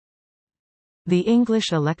The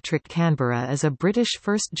English Electric Canberra is a British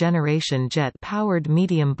first-generation jet-powered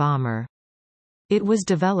medium bomber. It was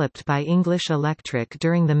developed by English Electric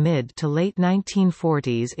during the mid to late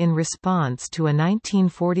 1940s in response to a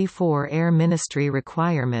 1944 Air Ministry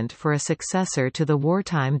requirement for a successor to the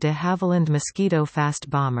wartime de Havilland Mosquito fast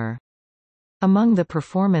bomber. Among the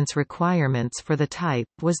performance requirements for the type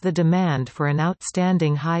was the demand for an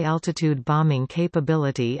outstanding high-altitude bombing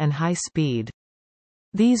capability and high speed.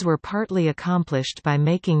 These were partly accomplished by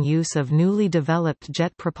making use of newly developed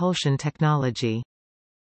jet propulsion technology.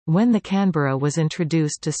 When the Canberra was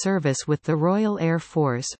introduced to service with the Royal Air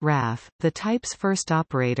Force (RAF), the type's first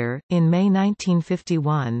operator, in May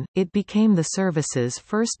 1951, it became the service's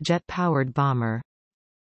first jet-powered bomber.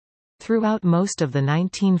 Throughout most of the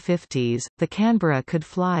 1950s, the Canberra could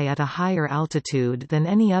fly at a higher altitude than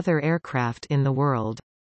any other aircraft in the world.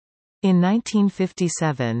 In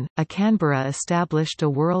 1957, a Canberra established a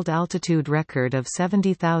world altitude record of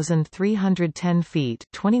 70,310 feet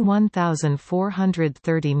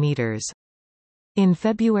 (21,430 meters). In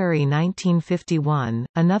February 1951,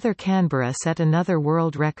 another Canberra set another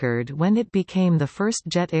world record when it became the first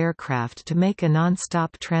jet aircraft to make a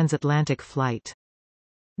non-stop transatlantic flight.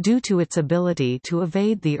 Due to its ability to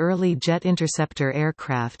evade the early jet interceptor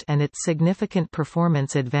aircraft and its significant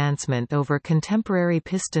performance advancement over contemporary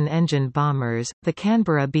piston-engined bombers, the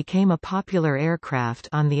Canberra became a popular aircraft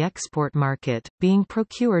on the export market, being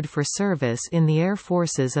procured for service in the air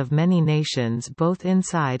forces of many nations both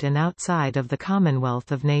inside and outside of the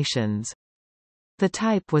Commonwealth of Nations. The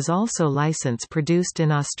type was also license-produced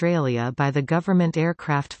in Australia by the government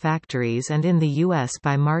aircraft factories and in the US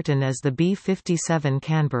by Martin as the B-57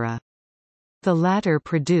 Canberra. The latter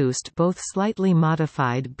produced both slightly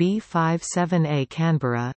modified B-57A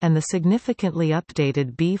Canberra, and the significantly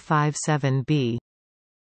updated B-57B.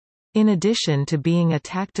 In addition to being a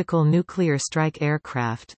tactical nuclear strike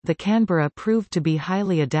aircraft, the Canberra proved to be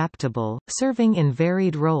highly adaptable, serving in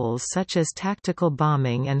varied roles such as tactical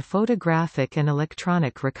bombing and photographic and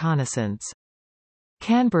electronic reconnaissance.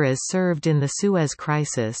 Canberras served in the Suez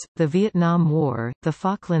Crisis, the Vietnam War, the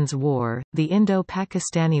Falklands War, the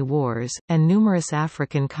Indo-Pakistani Wars, and numerous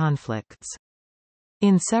African conflicts.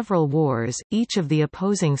 In several wars, each of the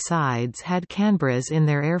opposing sides had Canberras in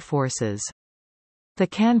their air forces. The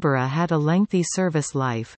Canberra had a lengthy service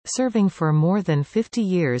life, serving for more than 50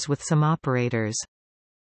 years with some operators.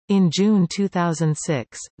 In June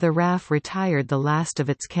 2006, the RAF retired the last of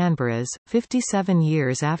its Canberras, 57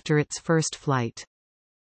 years after its first flight.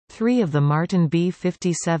 3 of the Martin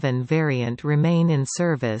B-57 variant remain in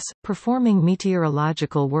service, performing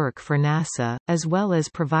meteorological work for NASA, as well as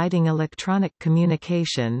providing electronic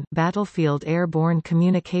communication Battlefield Airborne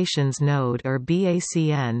Communications Node or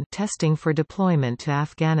BACN testing for deployment to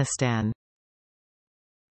Afghanistan.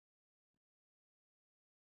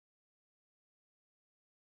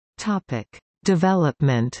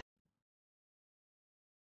 Development.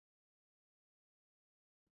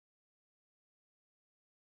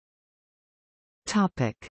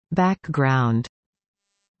 Background.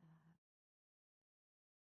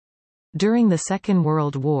 During the Second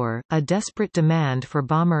World War, a desperate demand for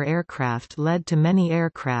bomber aircraft led to many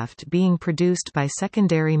aircraft being produced by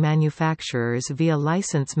secondary manufacturers via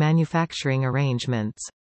license manufacturing arrangements.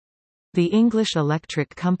 The English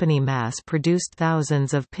Electric Company mass-produced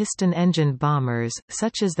thousands of piston-engined bombers,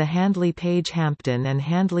 such as the Handley-Page Hampton and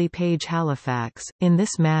Handley-Page Halifax, in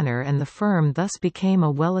this manner, and the firm thus became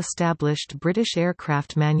a well-established British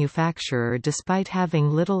aircraft manufacturer despite having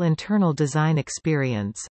little internal design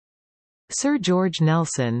experience. Sir George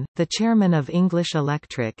Nelson, the chairman of English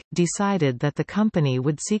Electric, decided that the company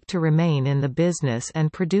would seek to remain in the business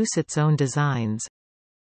and produce its own designs.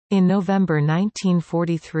 In November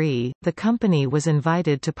 1943, the company was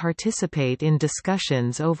invited to participate in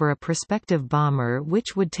discussions over a prospective bomber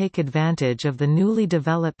which would take advantage of the newly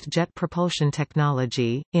developed jet propulsion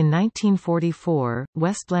technology. In 1944,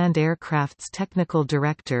 Westland Aircraft's technical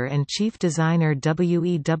director and chief designer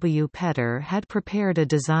W.E.W. Petter had prepared a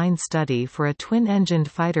design study for a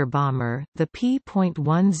twin-engined fighter bomber, the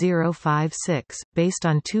P.1056, based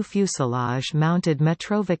on 2 fuselage-mounted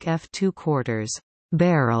Metrovic F2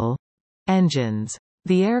 barrel engines.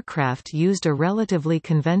 The aircraft used a relatively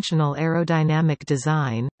conventional aerodynamic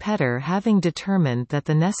design, Petter having determined that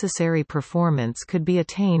the necessary performance could be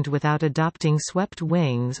attained without adopting swept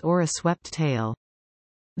wings or a swept tail.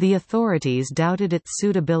 The authorities doubted its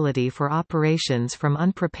suitability for operations from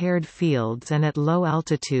unprepared fields and at low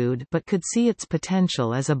altitude but could see its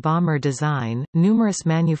potential as a bomber design. Numerous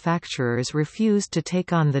manufacturers refused to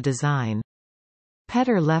take on the design.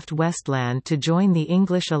 Petter left Westland to join the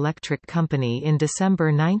English Electric Company in December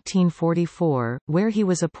 1944, where he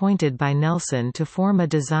was appointed by Nelson to form a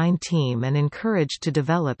design team and encouraged to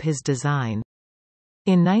develop his design.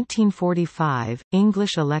 In 1945,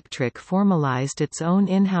 English Electric formalised its own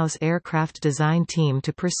in-house aircraft design team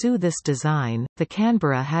to pursue this design. The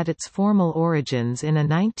Canberra had its formal origins in a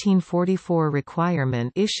 1944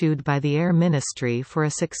 requirement issued by the Air Ministry for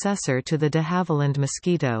a successor to the de Havilland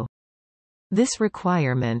Mosquito. This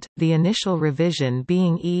requirement, the initial revision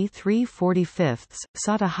being E.3 45,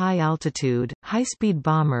 sought a high-altitude, high-speed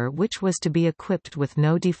bomber which was to be equipped with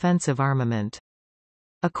no defensive armament.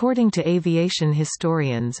 According to aviation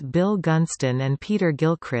historians Bill Gunston and Peter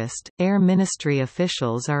Gilchrist, Air Ministry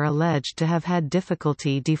officials are alleged to have had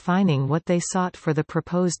difficulty defining what they sought for the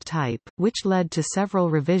proposed type, which led to several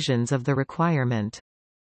revisions of the requirement.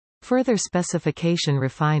 Further specification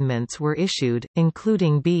refinements were issued,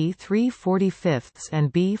 including B.3 45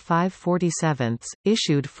 and B.5 47,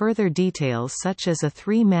 issued further details such as a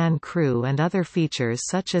 3-man crew and other features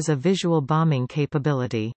such as a visual bombing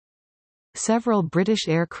capability. Several British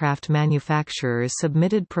aircraft manufacturers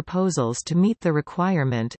submitted proposals to meet the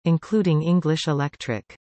requirement, including English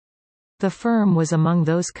Electric. The firm was among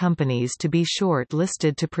those companies to be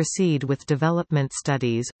short-listed to proceed with development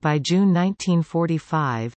studies. By June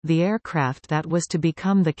 1945, the aircraft that was to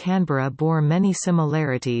become the Canberra bore many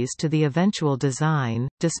similarities to the eventual design.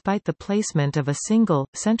 Despite the placement of a single,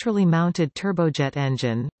 centrally mounted turbojet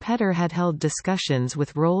engine, Petter had held discussions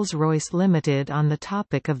with Rolls-Royce Limited on the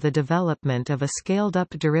topic of the development of a scaled-up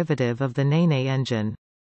derivative of the Nene engine.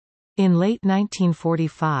 In late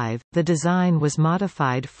 1945, the design was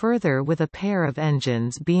modified further with a pair of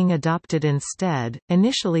engines being adopted instead,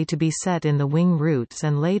 initially to be set in the wing roots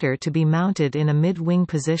and later to be mounted in a mid-wing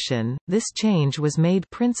position. This change was made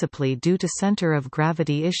principally due to center of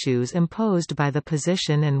gravity issues imposed by the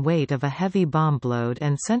position and weight of a heavy bomb load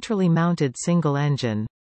and centrally mounted single engine.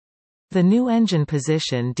 The new engine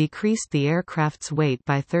position decreased the aircraft's weight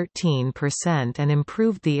by 13% and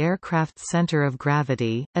improved the aircraft's center of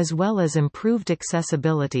gravity, as well as improved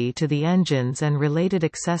accessibility to the engines and related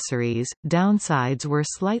accessories. Downsides were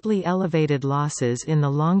slightly elevated losses in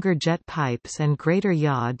the longer jet pipes and greater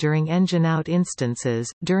yaw during engine-out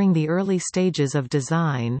instances. During the early stages of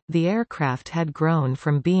design, the aircraft had grown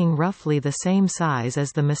from being roughly the same size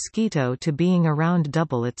as the Mosquito to being around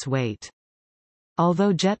double its weight.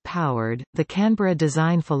 Although jet-powered, the Canberra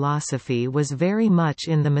design philosophy was very much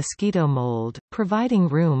in the Mosquito mold, providing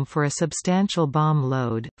room for a substantial bomb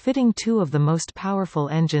load, fitting 2 of the most powerful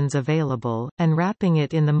engines available, and wrapping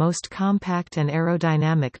it in the most compact and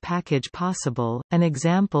aerodynamic package possible, an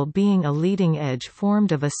example being a leading edge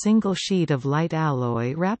formed of a single sheet of light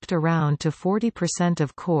alloy wrapped around to 40%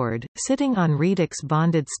 of cord, sitting on Redox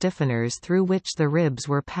bonded stiffeners through which the ribs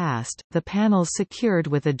were passed, the panels secured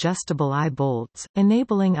with adjustable eye bolts,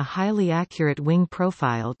 enabling a highly accurate wing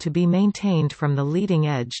profile to be maintained from the leading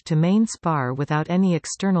edge to main spar without any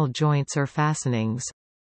external joints or fastenings.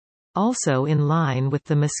 Also in line with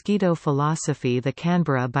the Mosquito philosophy, the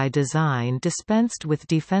Canberra by design dispensed with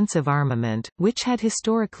defensive armament, which had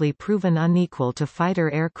historically proven unequal to fighter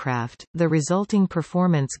aircraft, the resulting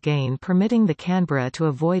performance gain permitting the Canberra to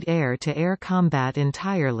avoid air-to-air combat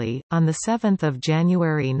entirely. On 7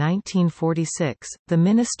 January 1946, the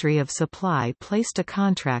Ministry of Supply placed a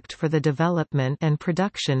contract for the development and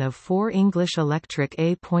production of 4 English Electric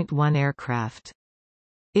E.A.3 aircraft.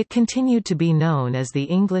 It continued to be known as the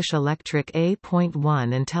English Electric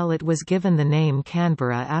E.A.3 until it was given the name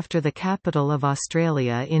Canberra after the capital of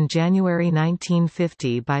Australia in January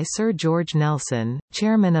 1950 by Sir George Nelson,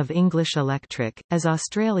 chairman of English Electric, as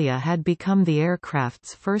Australia had become the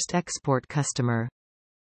aircraft's first export customer.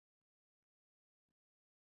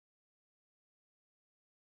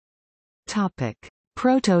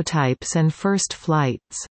 Prototypes and first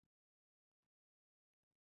flights.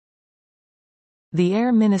 The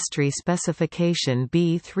Air Ministry specification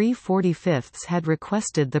B.3 45 had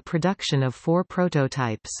requested the production of 4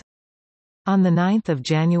 prototypes. On 9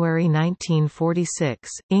 January 1946,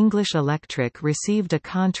 English Electric received a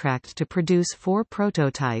contract to produce 4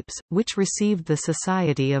 prototypes, which received the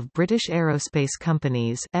Society of British Aerospace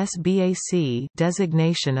Companies (SBAC)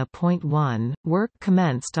 designation a Point 1. Work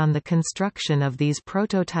commenced on the construction of these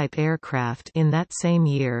prototype aircraft in that same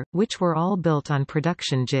year, which were all built on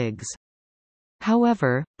production jigs.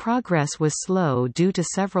 However, progress was slow due to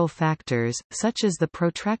several factors, such as the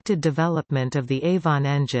protracted development of the Avon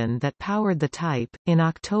engine that powered the type. In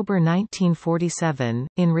October 1947,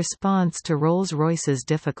 in response to Rolls-Royce's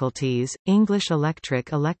difficulties, English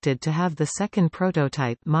Electric elected to have the second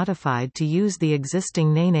prototype modified to use the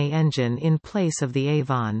existing Nene engine in place of the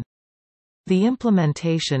Avon. The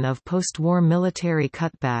implementation of post-war military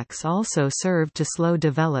cutbacks also served to slow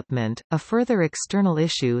development. A further external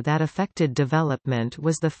issue that affected development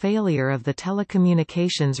was the failure of the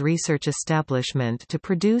Telecommunications Research Establishment to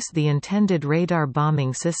produce the intended radar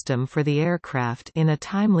bombing system for the aircraft in a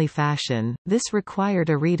timely fashion. This required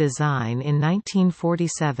a redesign in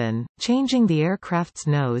 1947, changing the aircraft's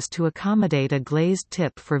nose to accommodate a glazed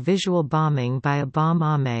tip for visual bombing by a bomb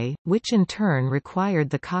arme, which in turn required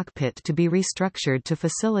the cockpit to be restructured to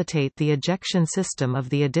facilitate the ejection system of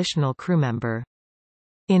the additional crewmember.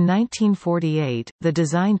 In 1948, the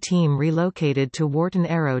design team relocated to Wharton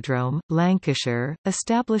Aerodrome, Lancashire,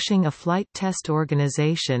 establishing a flight test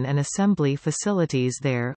organisation and assembly facilities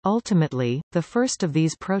there. Ultimately, the first of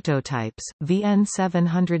these prototypes, VN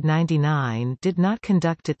 799, did not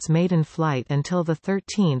conduct its maiden flight until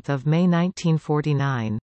 13 May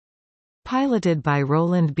 1949. Piloted by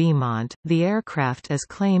Roland Beaumont, the aircraft is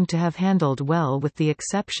claimed to have handled well with the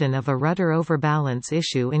exception of a rudder overbalance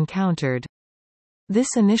issue encountered.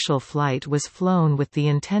 This initial flight was flown with the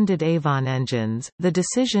intended Avon engines. The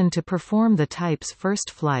decision to perform the type's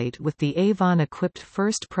first flight with the Avon-equipped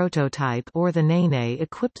first prototype or the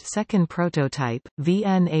Nene-equipped second prototype,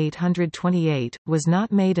 VN 828, was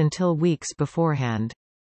not made until weeks beforehand.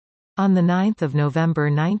 On 9 November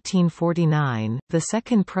 1949, the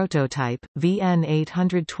second prototype, VN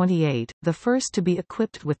 828, the first to be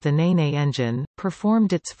equipped with the Nene engine,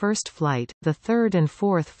 performed its first flight. The third and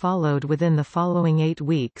fourth followed within the following 8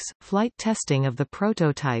 weeks. Flight testing of the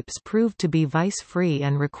prototypes proved to be vice-free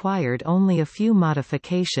and required only a few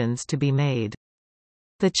modifications to be made.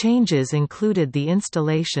 The changes included the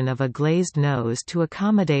installation of a glazed nose to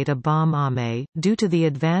accommodate a bomb arme, due to the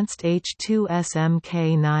advanced H-2S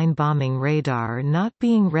Mk9 bombing radar not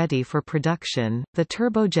being ready for production. The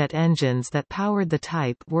turbojet engines that powered the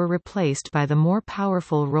type were replaced by the more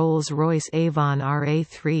powerful Rolls-Royce Avon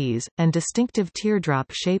RA3s, and distinctive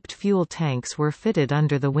teardrop-shaped fuel tanks were fitted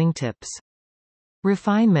under the wingtips.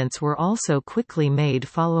 Refinements were also quickly made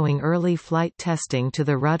following early flight testing to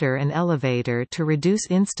the rudder and elevator to reduce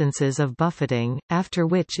instances of buffeting, after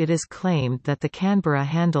which it is claimed that the Canberra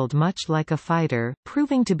handled much like a fighter,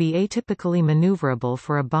 proving to be atypically maneuverable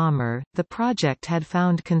for a bomber. The project had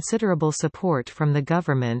found considerable support from the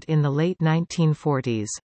government in the late 1940s.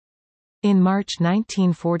 In March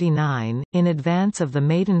 1949, in advance of the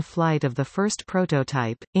maiden flight of the first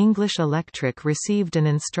prototype, English Electric received an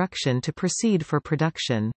instruction to proceed for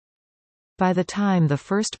production. By the time the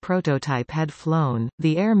first prototype had flown,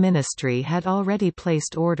 the Air Ministry had already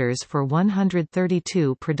placed orders for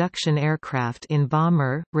 132 production aircraft in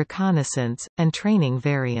bomber, reconnaissance, and training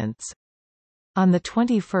variants. On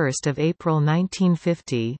 21 April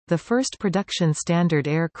 1950, the first production standard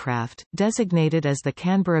aircraft, designated as the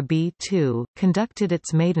Canberra B-2, conducted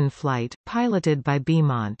its maiden flight, piloted by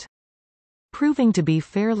Beaumont. Proving to be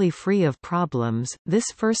fairly free of problems, this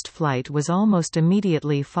first flight was almost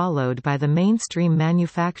immediately followed by the mainstream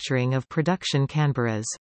manufacturing of production Canberras.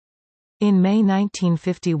 In May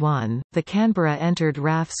 1951, the Canberra entered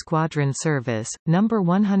RAF squadron service, No.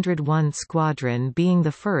 101 Squadron being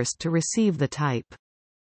the first to receive the type.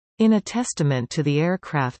 In a testament to the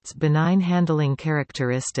aircraft's benign handling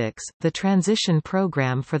characteristics, the transition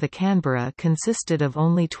program for the Canberra consisted of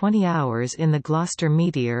only 20 hours in the Gloucester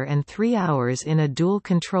Meteor and 3 hours in a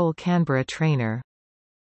dual-control Canberra trainer.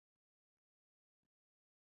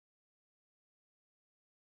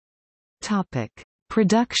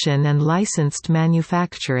 Production and licensed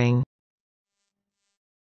manufacturing.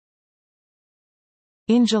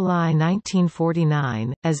 In July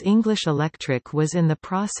 1949, as English Electric was in the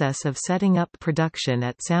process of setting up production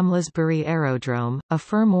at Samlesbury Aerodrome, a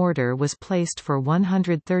firm order was placed for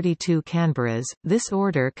 132 Canberras. This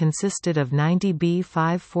order consisted of 90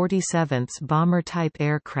 B-547 bomber-type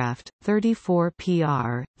aircraft, 34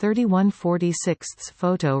 PR, 31 46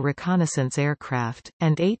 photo-reconnaissance aircraft,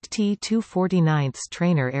 and 8 T-249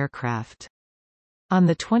 trainer aircraft. On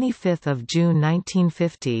 25 June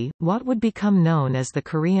 1950, what would become known as the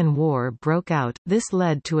Korean War broke out. This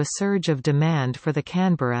led to a surge of demand for the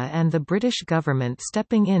Canberra and the British government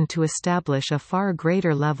stepping in to establish a far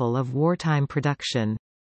greater level of wartime production.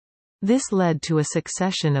 This led to a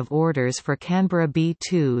succession of orders for Canberra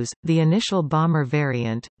B-2s, the initial bomber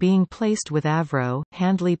variant, being placed with Avro,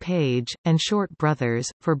 Handley Page, and Short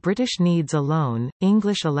Brothers. For British needs alone,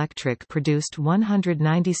 English Electric produced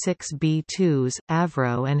 196 B-2s,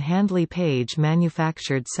 Avro and Handley Page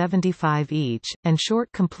manufactured 75 each, and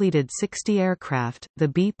Short completed 60 aircraft. The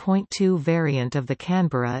B.2 variant of the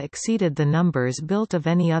Canberra exceeded the numbers built of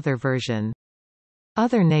any other version.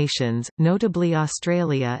 Other nations, notably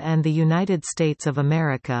Australia and the United States of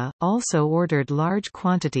America, also ordered large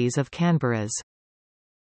quantities of Canberras.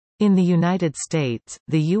 In the United States,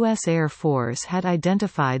 the U.S. Air Force had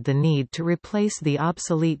identified the need to replace the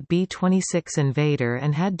obsolete B-26 Invader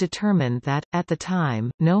and had determined that, at the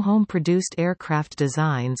time, no home-produced aircraft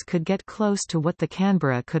designs could get close to what the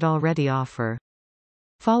Canberra could already offer.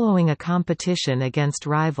 Following a competition against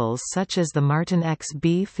rivals such as the Martin X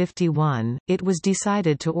B-51, it was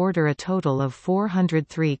decided to order a total of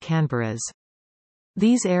 403 Canberras.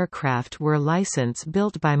 These aircraft were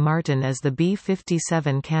license-built by Martin as the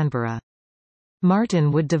B-57 Canberra.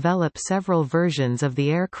 Martin would develop several versions of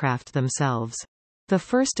the aircraft themselves. The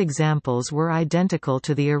first examples were identical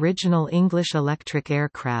to the original English Electric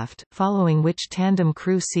aircraft, following which tandem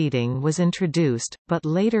crew seating was introduced, but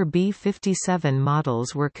later B-57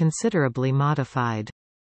 models were considerably modified.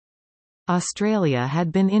 Australia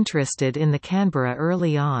had been interested in the Canberra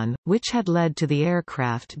early on, which had led to the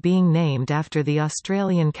aircraft being named after the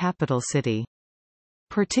Australian capital city.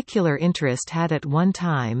 Particular interest had at one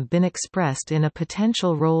time been expressed in a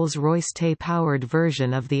potential Rolls-Royce Tay-powered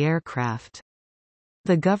version of the aircraft.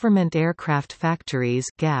 The Government Aircraft Factories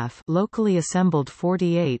 (GAF) locally assembled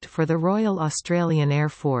 48 for the Royal Australian Air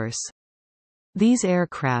Force. These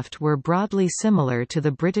aircraft were broadly similar to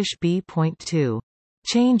the British B.2.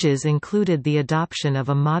 Changes included the adoption of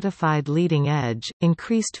a modified leading edge,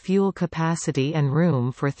 increased fuel capacity and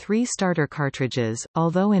room for 3 starter cartridges,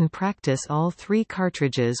 although in practice all 3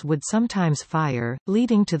 cartridges would sometimes fire,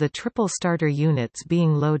 leading to the triple starter units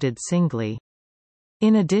being loaded singly.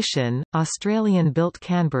 In addition, Australian-built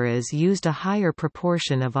Canberras used a higher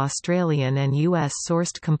proportion of Australian and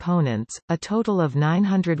US-sourced components. A total of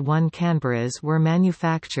 901 Canberras were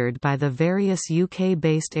manufactured by the various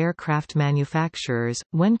UK-based aircraft manufacturers.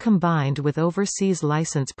 When combined with overseas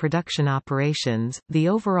license production operations, the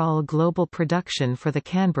overall global production for the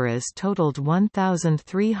Canberras totaled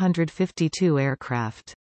 1,352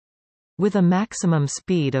 aircraft. With a maximum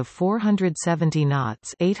speed of 470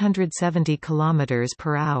 knots (870 km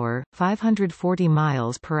per hour, 540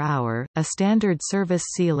 miles per hour), a standard service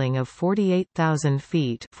ceiling of 48,000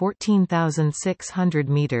 feet (14,600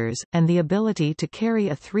 meters), and the ability to carry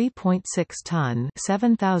a 3.6-ton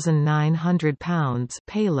 (7,900 pounds)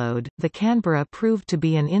 payload, the Canberra proved to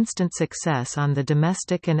be an instant success on the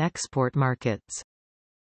domestic and export markets.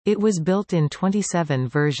 It was built in 27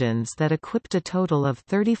 versions that equipped a total of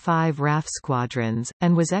 35 RAF squadrons,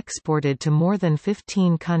 and was exported to more than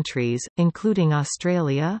 15 countries, including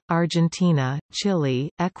Australia, Argentina, Chile,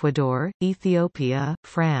 Ecuador, Ethiopia,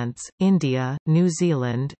 France, India, New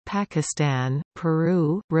Zealand, Pakistan,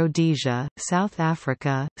 Peru, Rhodesia, South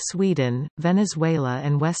Africa, Sweden, Venezuela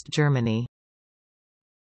and West Germany.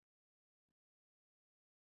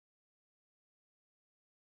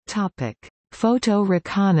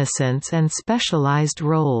 Photo-reconnaissance and specialized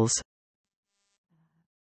roles.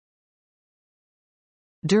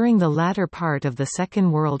 During the latter part of the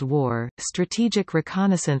Second World War, strategic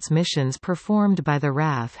reconnaissance missions performed by the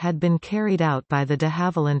RAF had been carried out by the de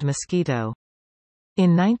Havilland Mosquito.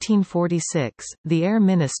 In 1946, the Air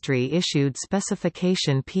Ministry issued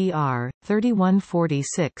Specification PR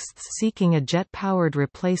 3146 seeking a jet-powered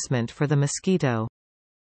replacement for the Mosquito.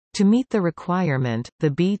 To meet the requirement,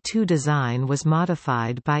 the B-2 design was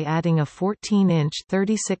modified by adding a 14-inch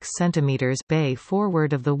 (36 cm) bay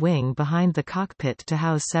forward of the wing behind the cockpit to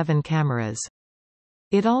house 7 cameras.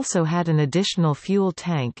 It also had an additional fuel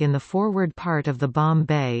tank in the forward part of the bomb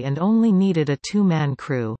bay and only needed a 2-man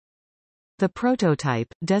crew. The prototype,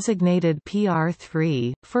 designated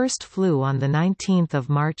PR-3, first flew on 19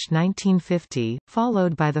 March 1950,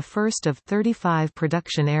 followed by the first of 35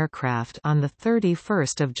 production aircraft on 31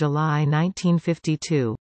 July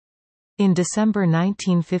 1952. In December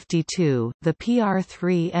 1952, the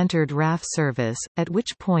PR-3 entered RAF service, at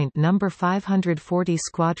which point No. 540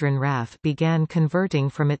 Squadron RAF began converting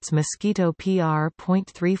from its Mosquito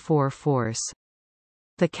PR.34 force.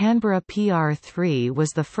 The Canberra PR-3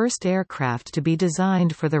 was the first aircraft to be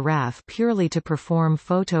designed for the RAF purely to perform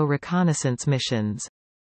photo-reconnaissance missions.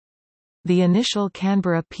 The initial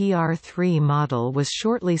Canberra PR-3 model was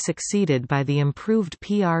shortly succeeded by the improved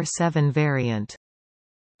PR-7 variant.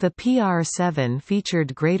 The PR-7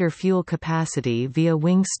 featured greater fuel capacity via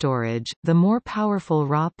wing storage, the more powerful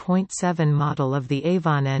RA.7 model of the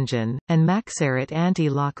Avon engine, and Maxarit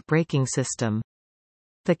anti-lock braking system.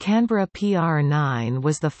 The Canberra PR-9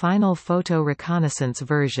 was the final photo-reconnaissance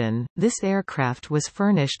version. This aircraft was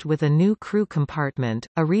furnished with a new crew compartment,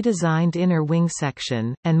 a redesigned inner wing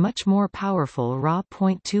section, and much more powerful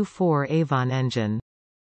RA.24 Avon engine.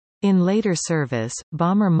 In later service,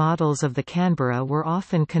 bomber models of the Canberra were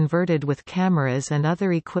often converted with cameras and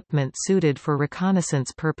other equipment suited for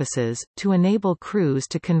reconnaissance purposes, to enable crews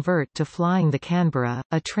to convert to flying the Canberra.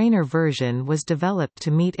 A trainer version was developed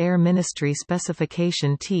to meet Air Ministry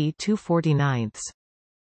specification T249.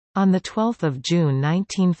 On 12 June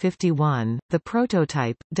 1951, the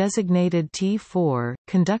prototype, designated T4,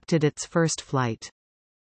 conducted its first flight.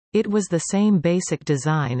 It was the same basic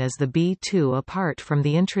design as the B-2 apart from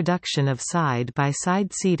the introduction of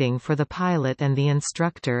side-by-side seating for the pilot and the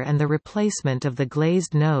instructor and the replacement of the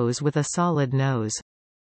glazed nose with a solid nose.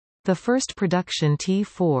 The first production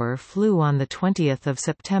T-4 flew on 20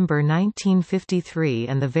 September 1953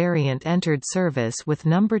 and the variant entered service with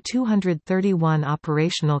No. 231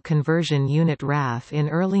 Operational Conversion Unit RAF in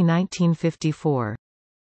early 1954.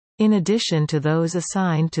 In addition to those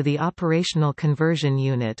assigned to the Operational Conversion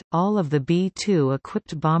Unit, all of the B-2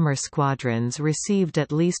 equipped bomber squadrons received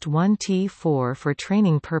at least one T-4 for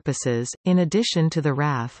training purposes. In addition to the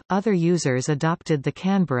RAF, other users adopted the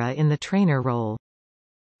Canberra in the trainer role.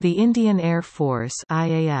 The Indian Air Force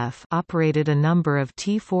 (IAF) operated a number of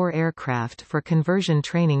T-4 aircraft for conversion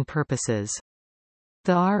training purposes.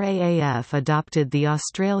 The RAAF adopted the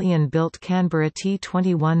Australian-built Canberra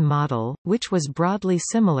T-21 model, which was broadly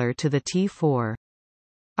similar to the T-4.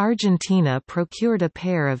 Argentina procured a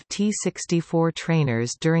pair of T-64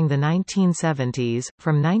 trainers during the 1970s.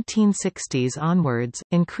 From 1960s onwards,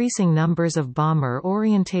 increasing numbers of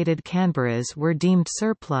bomber-orientated Canberras were deemed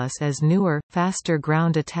surplus as newer, faster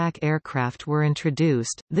ground attack aircraft were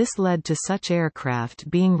introduced. This led to such aircraft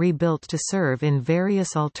being rebuilt to serve in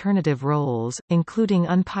various alternative roles, including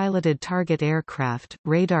unpiloted target aircraft,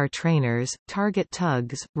 radar trainers, target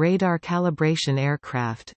tugs, radar calibration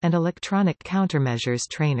aircraft, and electronic countermeasures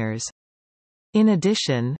trainers. In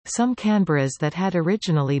addition, some Canberras that had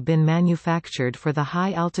originally been manufactured for the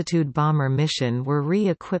high-altitude bomber mission were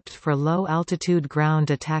re-equipped for low-altitude ground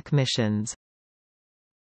attack missions.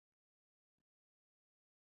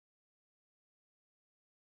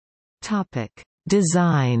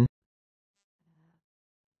 Design.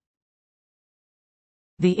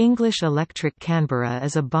 The English Electric Canberra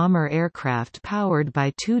is a bomber aircraft powered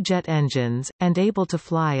by two jet engines, and able to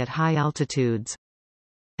fly at high altitudes.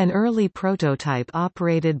 An early prototype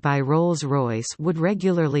operated by Rolls-Royce would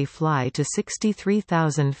regularly fly to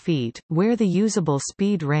 63,000 feet, where the usable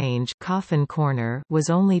speed range Coffin Corner was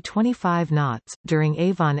only 25 knots, during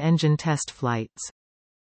Avon engine test flights.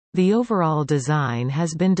 The overall design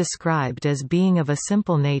has been described as being of a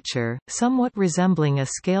simple nature, somewhat resembling a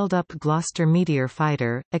scaled-up Gloucester Meteor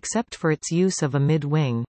fighter, except for its use of a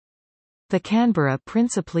mid-wing. The Canberra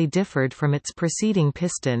principally differed from its preceding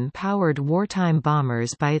piston-powered wartime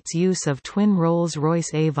bombers by its use of twin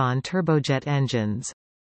Rolls-Royce Avon turbojet engines.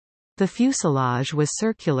 The fuselage was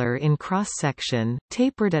circular in cross-section,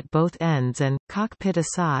 tapered at both ends and, cockpit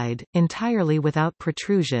aside, entirely without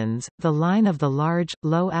protrusions. The line of the large,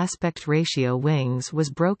 low aspect ratio wings was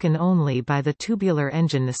broken only by the tubular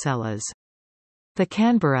engine nacelles. The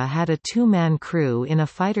Canberra had a two-man crew in a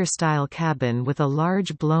fighter-style cabin with a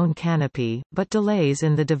large blown canopy, but delays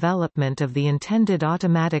in the development of the intended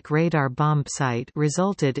automatic radar bomb sight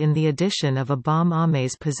resulted in the addition of a bomb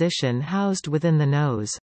amaze position housed within the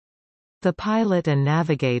nose. The pilot and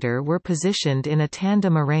navigator were positioned in a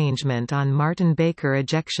tandem arrangement on Martin Baker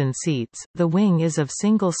ejection seats. The wing is of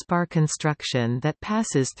single spar construction that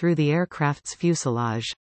passes through the aircraft's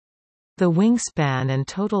fuselage. The wingspan and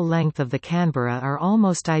total length of the Canberra are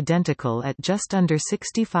almost identical at just under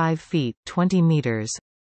 65 feet 20 meters.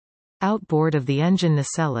 Outboard of the engine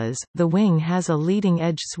nacelles, the wing has a leading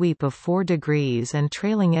edge sweep of 4 degrees and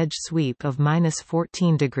trailing edge sweep of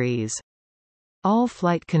 -14 degrees. All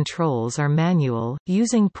flight controls are manual,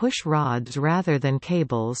 using push rods rather than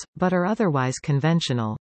cables, but are otherwise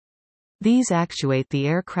conventional. These actuate the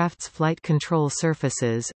aircraft's flight control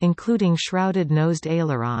surfaces, including shrouded-nosed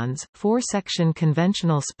ailerons, 4-section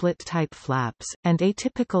conventional split-type flaps, and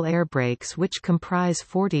atypical air brakes which comprise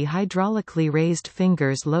 40 hydraulically raised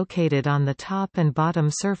fingers located on the top and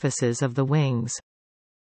bottom surfaces of the wings.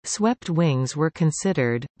 Swept wings were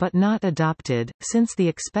considered, but not adopted, since the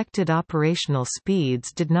expected operational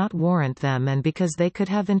speeds did not warrant them and because they could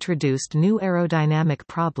have introduced new aerodynamic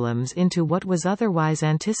problems into what was otherwise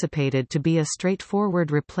anticipated to be a straightforward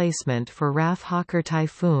replacement for RAF Hawker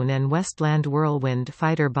Typhoon and Westland Whirlwind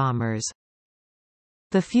fighter bombers.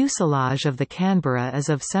 The fuselage of the Canberra is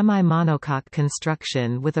of semi-monocoque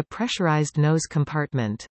construction with a pressurized nose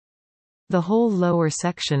compartment. The whole lower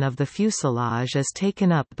section of the fuselage is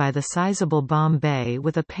taken up by the sizable bomb bay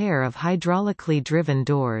with a pair of hydraulically driven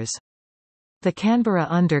doors. The Canberra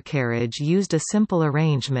undercarriage used a simple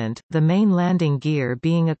arrangement, the main landing gear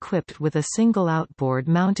being equipped with a single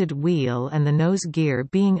outboard-mounted wheel and the nose gear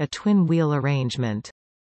being a twin-wheel arrangement.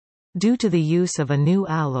 Due to the use of a new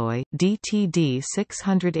alloy, DTD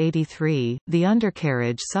 683, the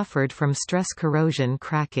undercarriage suffered from stress corrosion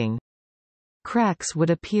cracking. Cracks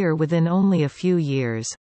would appear within only a few years.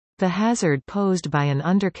 The hazard posed by an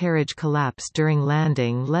undercarriage collapse during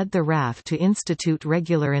landing led the RAF to institute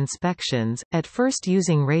regular inspections, at first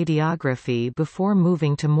using radiography before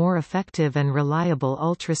moving to more effective and reliable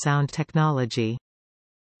ultrasound technology.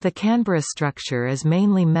 The Canberra structure is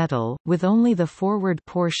mainly metal, with only the forward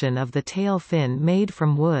portion of the tail fin made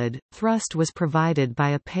from wood. Thrust was provided by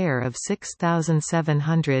a pair of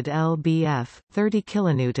 6,700 lbf, 30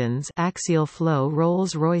 kilonewtons axial flow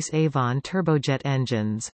Rolls-Royce Avon turbojet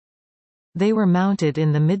engines. They were mounted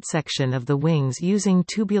in the midsection of the wings using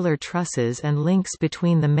tubular trusses and links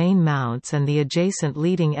between the main mounts and the adjacent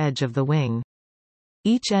leading edge of the wing.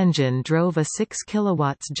 Each engine drove a 6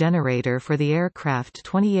 kW generator for the aircraft,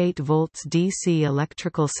 28 volts DC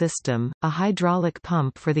electrical system, a hydraulic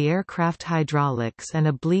pump for the aircraft hydraulics and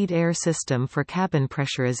a bleed air system for cabin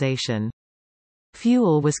pressurization.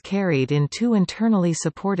 Fuel was carried in two internally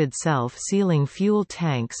supported self-sealing fuel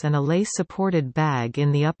tanks and a lace-supported bag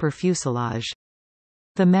in the upper fuselage.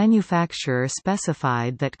 The manufacturer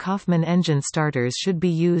specified that Kaufman engine starters should be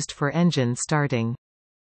used for engine starting.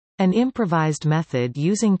 An improvised method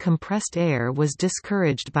using compressed air was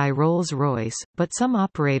discouraged by Rolls-Royce, but some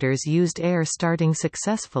operators used air starting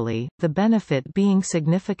successfully, the benefit being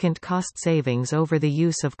significant cost savings over the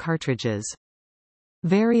use of cartridges.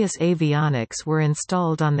 Various avionics were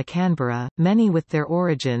installed on the Canberra, many with their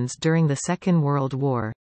origins during the Second World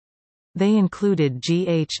War. They included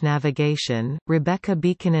GH navigation, Rebecca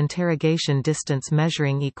beacon interrogation distance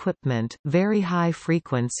measuring equipment, very high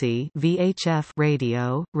frequency VHF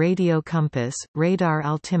radio, radio compass, radar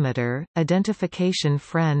altimeter, identification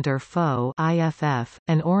friend or foe IFF,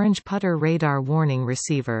 an orange putter radar warning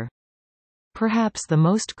receiver. Perhaps the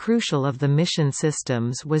most crucial of the mission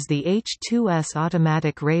systems was the H-2S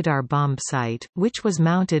automatic radar bomb sight, which was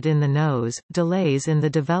mounted in the nose. Delays in the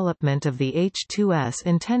development of the H-2S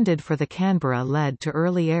intended for the Canberra led to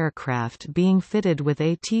early aircraft being fitted with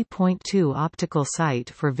a T.2 optical sight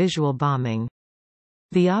for visual bombing.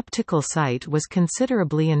 The optical sight was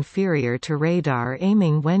considerably inferior to radar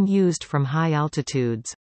aiming when used from high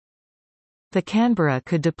altitudes. The Canberra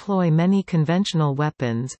could deploy many conventional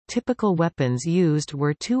weapons. Typical weapons used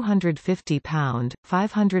were 250-pound,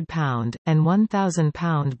 500-pound, and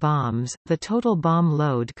 1,000-pound bombs. The total bomb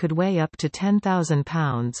load could weigh up to 10,000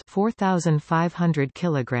 pounds, 4,500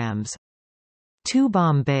 kilograms. Two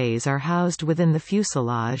bomb bays are housed within the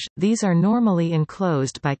fuselage. These are normally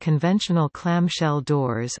enclosed by conventional clamshell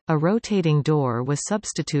doors. A rotating door was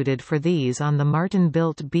substituted for these on the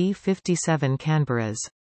Martin-built B-57 Canberras.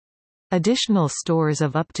 Additional stores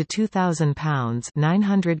of up to 2,000 pounds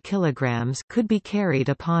 900 kilograms could be carried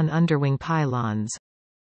upon underwing pylons.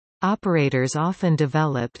 Operators often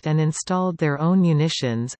developed and installed their own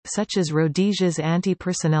munitions, such as Rhodesia's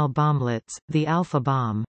anti-personnel bomblets, the Alpha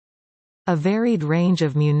bomb. A varied range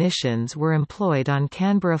of munitions were employed on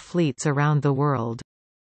Canberra fleets around the world.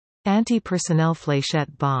 Anti-personnel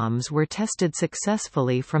fléchette bombs were tested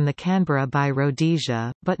successfully from the Canberra by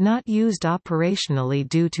Rhodesia, but not used operationally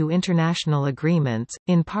due to international agreements,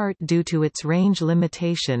 in part due to its range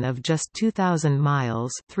limitation of just 2,000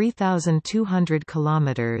 miles (3,200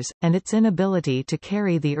 kilometers), and its inability to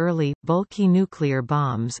carry the early, bulky nuclear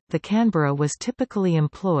bombs. The Canberra was typically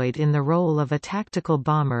employed in the role of a tactical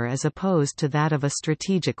bomber as opposed to that of a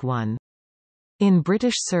strategic one. In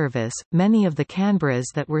British service, many of the Canberras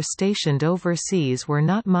that were stationed overseas were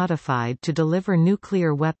not modified to deliver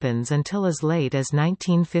nuclear weapons until as late as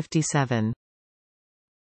 1957.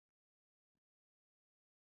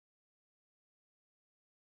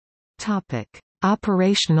 Topic: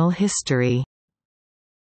 Operational history.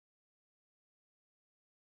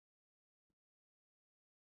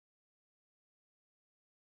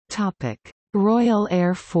 Topic: Royal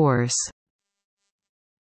Air Force.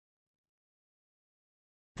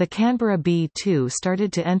 The Canberra B-2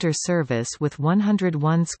 started to enter service with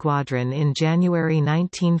 101 Squadron in January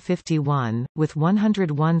 1951, with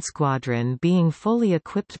 101 Squadron being fully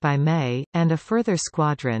equipped by May, and a further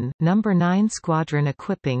squadron, No. 9 Squadron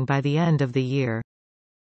equipping by the end of the year.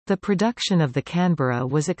 The production of the Canberra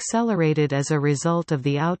was accelerated as a result of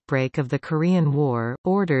the outbreak of the Korean War.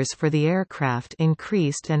 Orders for the aircraft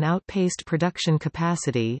increased and outpaced production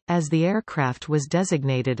capacity, as the aircraft was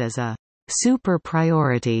designated as a super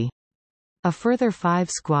priority. A further 5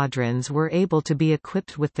 squadrons were able to be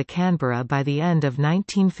equipped with the Canberra by the end of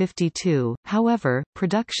 1952, however,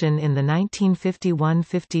 production in the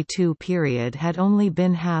 1951–52 period had only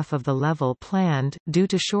been half of the level planned, due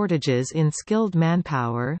to shortages in skilled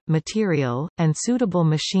manpower, material, and suitable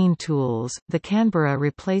machine tools. The Canberra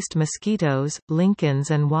replaced Mosquitoes, Lincolns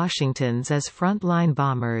and Washingtons as front-line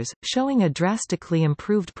bombers, showing a drastically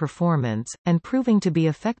improved performance, and proving to be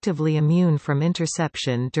effectively immune from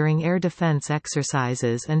interception during air defense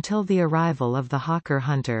exercises until the arrival of the Hawker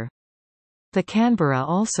Hunter. The Canberra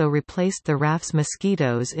also replaced the RAF's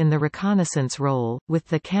Mosquitoes in the reconnaissance role, with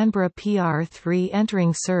the Canberra E.A.3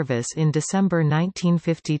 entering service in December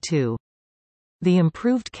 1952. The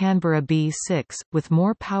improved Canberra B-6, with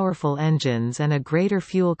more powerful engines and a greater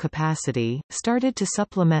fuel capacity, started to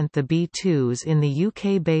supplement the B-2s in the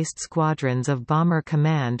UK-based squadrons of Bomber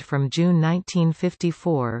Command from June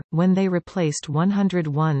 1954, when they replaced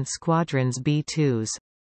 101 Squadron's B-2s.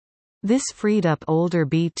 This freed up older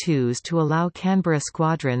B-2s to allow Canberra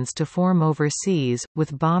squadrons to form overseas,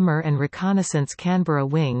 with bomber and reconnaissance Canberra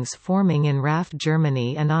wings forming in RAF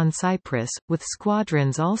Germany and on Cyprus, with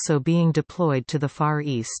squadrons also being deployed to the Far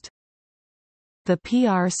East. The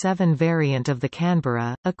PR-7 variant of the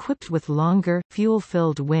Canberra, equipped with longer,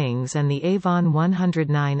 fuel-filled wings and the Avon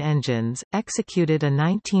 109 engines, executed a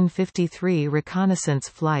 1953 reconnaissance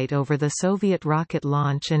flight over the Soviet rocket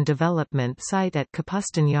launch and development site at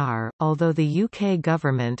Kapustin Yar, although the UK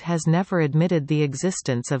government has never admitted the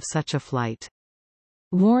existence of such a flight.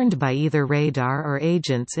 Warned by either radar or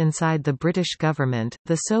agents inside the British government,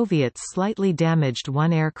 the Soviets slightly damaged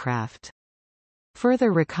one aircraft.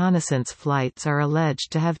 Further reconnaissance flights are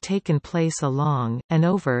alleged to have taken place along, and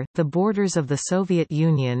over, the borders of the Soviet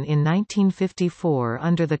Union in 1954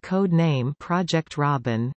 under the code name Project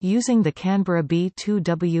Robin, using the Canberra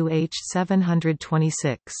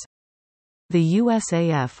B-2WH-726. The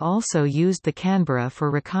USAF also used the Canberra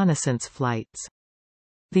for reconnaissance flights.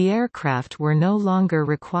 The aircraft were no longer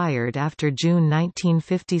required after June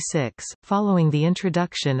 1956, following the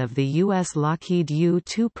introduction of the U.S. Lockheed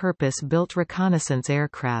U-2 purpose-built reconnaissance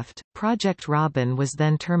aircraft. Project Robin was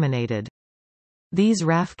then terminated. These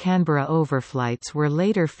RAF Canberra overflights were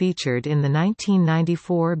later featured in the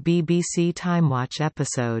 1994 BBC Timewatch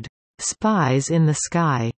episode, Spies in the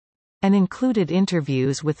Sky, and included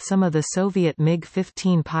interviews with some of the Soviet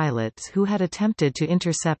MiG-15 pilots who had attempted to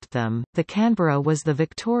intercept them. The Canberra was the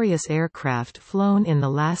victorious aircraft flown in the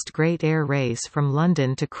last Great Air Race from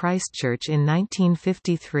London to Christchurch in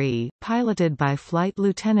 1953, piloted by Flight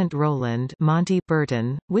Lieutenant Roland Monty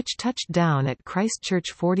Burton, which touched down at Christchurch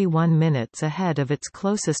 41 minutes ahead of its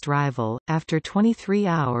closest rival, after 23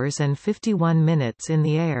 hours and 51 minutes in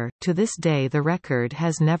the air. To this day the record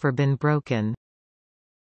has never been broken.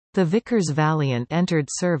 The Vickers Valiant entered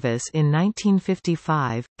service in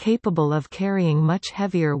 1955, capable of carrying much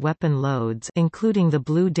heavier weapon loads including the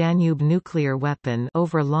Blue Danube nuclear weapon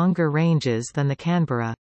over longer ranges than the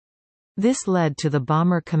Canberra. This led to the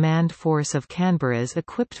Bomber Command Force of Canberras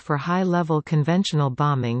equipped for high-level conventional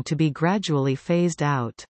bombing to be gradually phased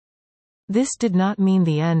out. This did not mean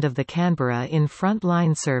the end of the Canberra in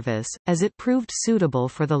front-line service, as it proved suitable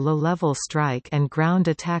for the low-level strike and ground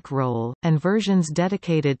attack role, and versions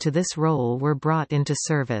dedicated to this role were brought into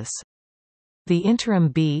service. The interim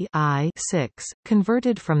B-I-6,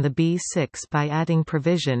 converted from the B-6 by adding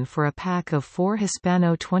provision for a pack of 4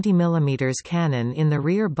 Hispano 20mm cannon in the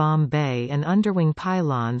rear bomb bay and underwing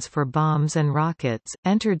pylons for bombs and rockets,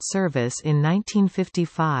 entered service in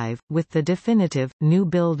 1955, with the definitive,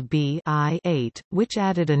 new-build B-I-8, which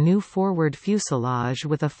added a new forward fuselage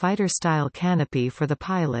with a fighter-style canopy for the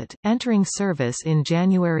pilot, entering service in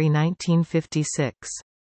January 1956.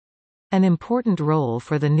 An important role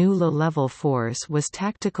for the new low-level force was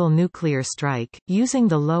tactical nuclear strike, using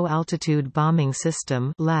the low-altitude bombing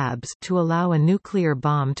system (LABS) to allow a nuclear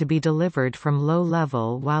bomb to be delivered from low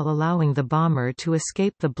level while allowing the bomber to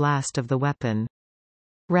escape the blast of the weapon.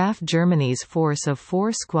 RAF Germany's force of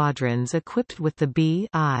 4 squadrons equipped with the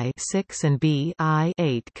B-I-6 and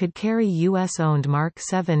B-I-8 could carry U.S.-owned Mark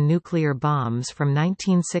 7 nuclear bombs from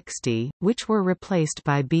 1960, which were replaced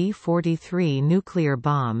by B-43 nuclear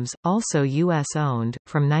bombs, also U.S.-owned,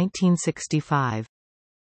 from 1965.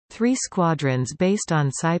 3 squadrons based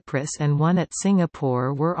on Cyprus and 1 at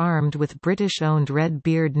Singapore were armed with British-owned Red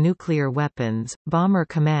Beard nuclear weapons. Bomber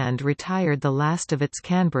Command retired the last of its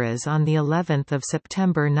Canberras on the 11th of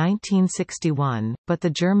September 1961, but the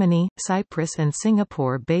Germany, Cyprus and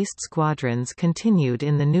Singapore-based squadrons continued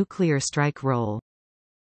in the nuclear strike role.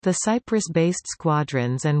 The Cyprus-based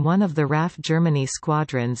squadrons and one of the RAF Germany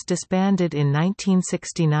squadrons disbanded in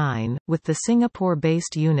 1969, with the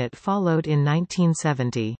Singapore-based unit followed in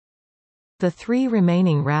 1970. The 3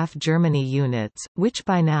 remaining RAF Germany units, which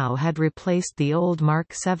by now had replaced the old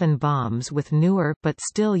Mark 7 bombs with newer but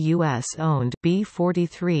still U.S.-owned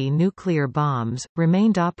B-43 nuclear bombs,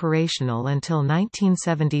 remained operational until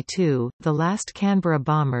 1972, the last Canberra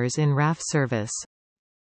bombers in RAF service.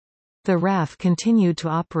 The RAF continued to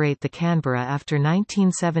operate the Canberra after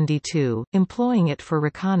 1972, employing it for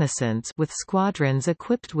reconnaissance, with squadrons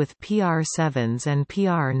equipped with PR-7s and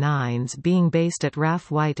PR-9s being based at RAF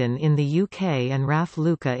Whiten in the UK and RAF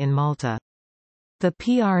Lucca in Malta. The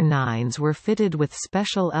PR-9s were fitted with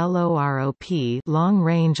special LOROP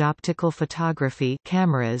long-range optical photography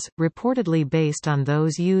cameras, reportedly based on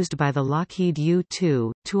those used by the Lockheed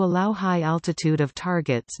U-2, to allow high altitude of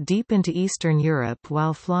targets deep into Eastern Europe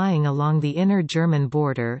while flying along the inner German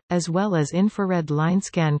border, as well as infrared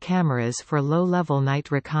linescan cameras for low-level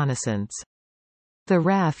night reconnaissance. The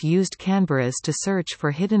RAF used Canberras to search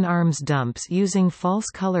for hidden arms dumps using false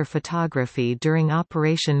color photography during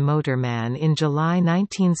Operation Motorman in July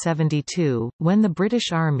 1972, when the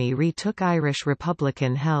British Army retook Irish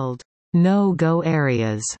Republican-held no-go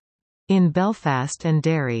areas in Belfast and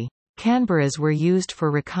Derry. Canberras were used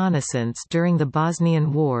for reconnaissance during the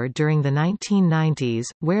Bosnian War during the 1990s,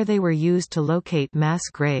 where they were used to locate mass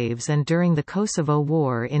graves, and during the Kosovo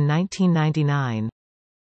War in 1999.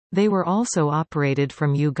 They were also operated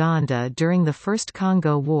from Uganda during the First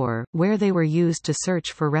Congo War, where they were used to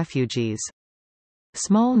search for refugees.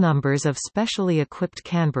 Small numbers of specially equipped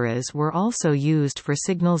Canberras were also used for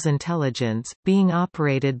signals intelligence, being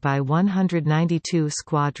operated by 192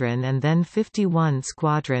 Squadron and then 51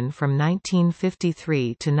 Squadron from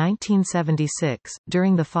 1953 to 1976.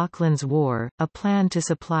 During the Falklands War, a plan to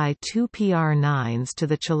supply 2 PR-9s to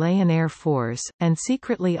the Chilean Air Force, and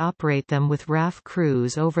secretly operate them with RAF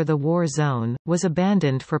crews over the war zone, was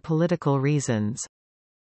abandoned for political reasons.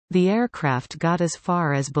 The aircraft got as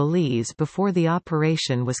far as Belize before the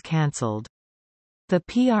operation was cancelled. The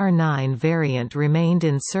PR-9 variant remained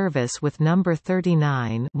in service with No.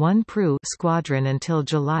 39 1 Peru Squadron until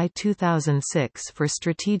July 2006 for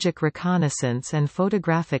strategic reconnaissance and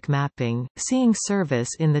photographic mapping, seeing service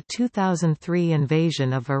in the 2003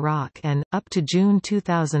 invasion of Iraq and, up to June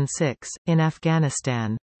 2006, in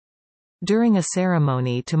Afghanistan. During a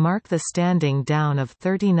ceremony to mark the standing down of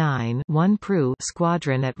 39 1 Peru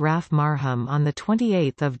Squadron at RAF Marham on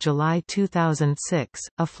 28 July 2006,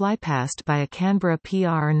 a flypast by a Canberra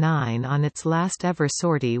PR-9 on its last ever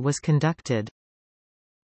sortie was conducted.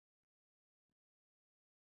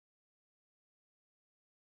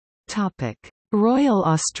 Royal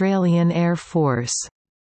Australian Air Force.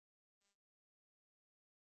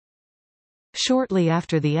 Shortly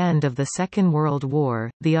after the end of the Second World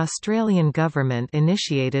War, the Australian government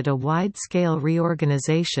initiated a wide-scale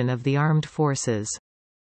reorganisation of the armed forces.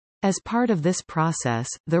 As part of this process,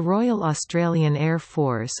 the Royal Australian Air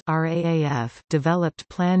Force (RAAF) developed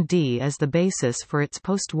Plan D as the basis for its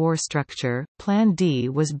post-war structure. Plan D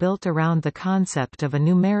was built around the concept of a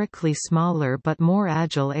numerically smaller but more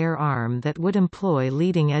agile air arm that would employ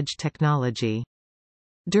leading-edge technology.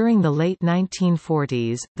 During the late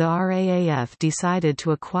 1940s, the RAAF decided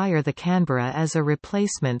to acquire the Canberra as a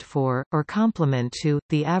replacement for, or complement to,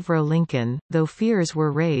 the Avro Lincoln, though fears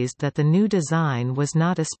were raised that the new design was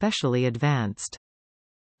not especially advanced.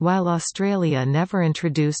 While Australia never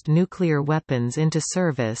introduced nuclear weapons into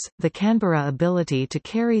service, the Canberra ability to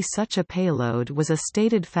carry such a payload was a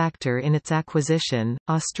stated factor in its acquisition.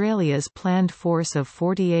 Australia's planned force of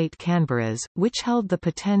 48 Canberras, which held the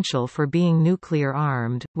potential for being nuclear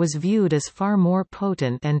armed, was viewed as far more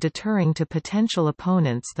potent and deterring to potential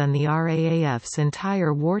opponents than the RAAF's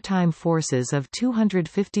entire wartime forces of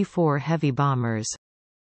 254 heavy bombers.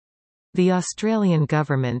 The Australian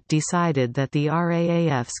government decided that the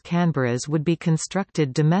RAAF's Canberras would be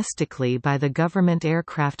constructed domestically by the Government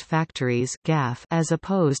Aircraft Factories (GAF) as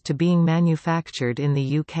opposed to being manufactured in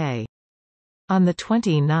the UK. On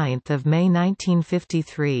 29 May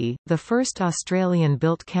 1953, the first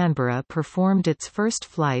Australian-built Canberra performed its first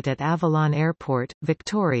flight at Avalon Airport,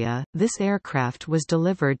 Victoria. This aircraft was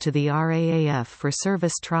delivered to the RAAF for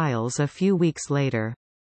service trials a few weeks later.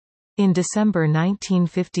 In December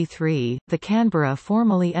 1953, the Canberra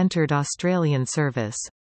formally entered Australian service.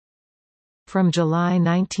 From July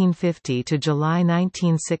 1950 to July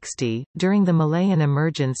 1960, during the Malayan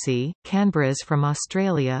emergency, Canberras from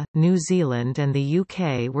Australia, New Zealand and the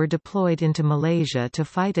UK were deployed into Malaysia to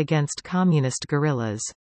fight against communist guerrillas.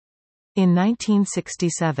 In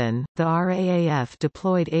 1967, the RAAF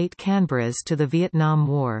deployed 8 Canberras to the Vietnam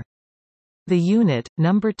War. The unit,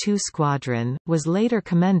 No. 2 Squadron, was later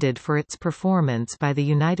commended for its performance by the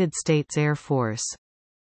United States Air Force.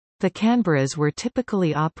 The Canberras were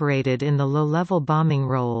typically operated in the low-level bombing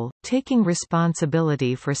role, taking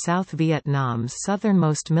responsibility for South Vietnam's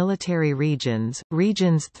southernmost military regions,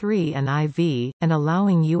 Regions 3 and IV, and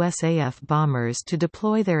allowing USAF bombers to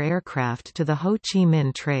deploy their aircraft to the Ho Chi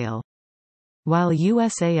Minh Trail. While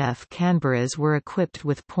USAF Canberras were equipped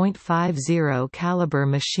with .50 caliber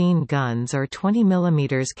machine guns or 20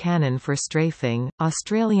 mm cannon for strafing,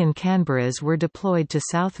 Australian Canberras were deployed to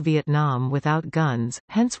South Vietnam without guns,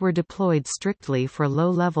 hence were deployed strictly for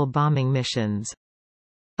low-level bombing missions.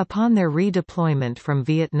 Upon their redeployment from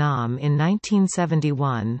Vietnam in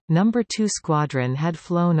 1971, No. 2 Squadron had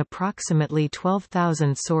flown approximately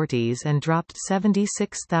 12,000 sorties and dropped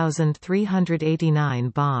 76,389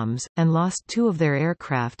 bombs, and lost 2 of their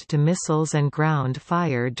aircraft to missiles and ground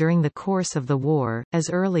fire during the course of the war. As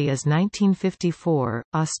early as 1954,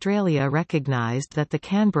 Australia recognised that the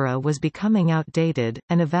Canberra was becoming outdated,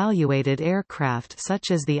 and evaluated aircraft such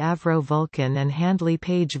as the Avro Vulcan and Handley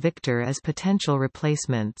Page Victor as potential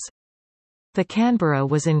replacements. The Canberra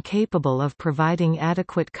was incapable of providing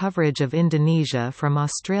adequate coverage of Indonesia from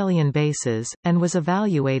Australian bases, and was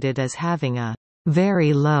evaluated as having a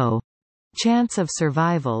very low chance of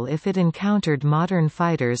survival if it encountered modern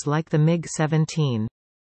fighters like the MiG-17.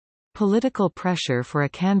 Political pressure for a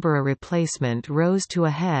Canberra replacement rose to a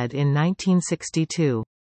head in 1962.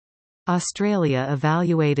 Australia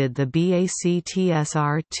evaluated the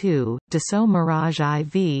BACTSR-2, Dassault Mirage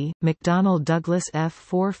IV, McDonnell Douglas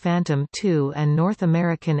F-4 Phantom II and North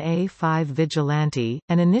American A-5 Vigilante,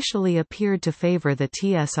 and initially appeared to favour the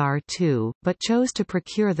TSR-2, but chose to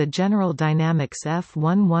procure the General Dynamics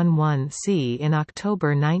F-111C in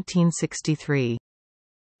October 1963.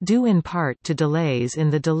 Due in part to delays in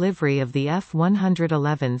the delivery of the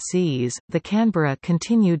F-111Cs, the Canberra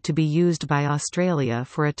continued to be used by Australia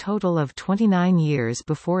for a total of 29 years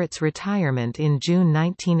before its retirement in June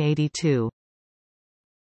 1982.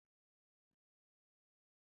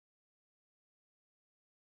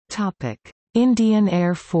 Indian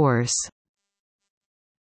Air Force.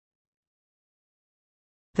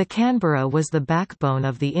 The Canberra was the backbone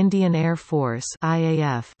of the Indian Air Force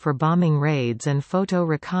 (IAF) for bombing raids and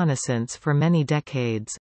photo-reconnaissance for many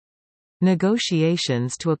decades.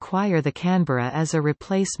 Negotiations to acquire the Canberra as a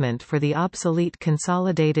replacement for the obsolete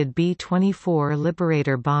consolidated B-24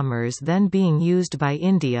 Liberator bombers then being used by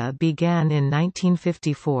India began in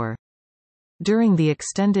 1954. During the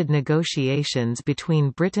extended negotiations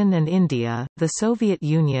between Britain and India, the Soviet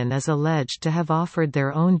Union is alleged to have offered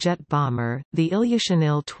their own jet bomber, the Ilyushin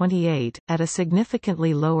Il-28, at a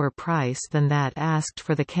significantly lower price than that asked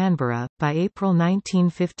for the Canberra. By April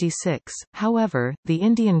 1956, however, the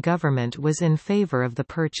Indian government was in favour of the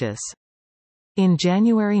purchase. In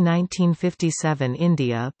January 1957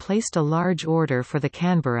 India placed a large order for the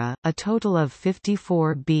Canberra, a total of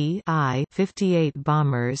 54 B-I-58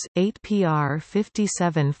 bombers, 8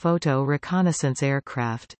 PR-57 photo-reconnaissance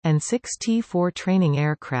aircraft, and 6 T-4 training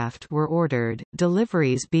aircraft were ordered.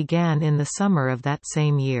 Deliveries began in the summer of that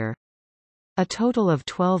same year. A total of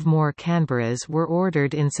 12 more Canberras were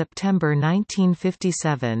ordered in September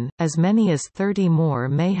 1957, as many as 30 more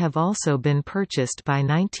may have also been purchased by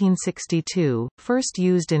 1962. First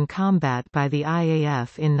used in combat by the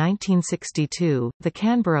IAF in 1962, the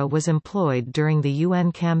Canberra was employed during the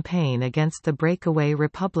UN campaign against the breakaway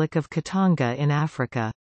Republic of Katanga in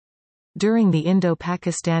Africa. During the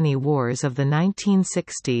Indo-Pakistani Wars of the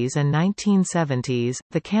 1960s and 1970s,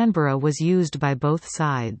 the Canberra was used by both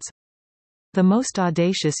sides. The most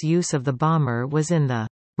audacious use of the bomber was in the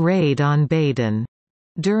raid on Baden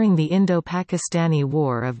during the Indo-Pakistani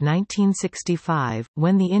War of 1965,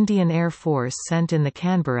 when the Indian Air Force sent in the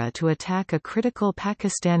Canberra to attack a critical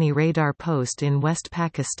Pakistani radar post in West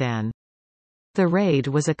Pakistan. The raid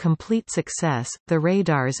was a complete success, the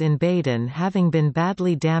radars in Baden having been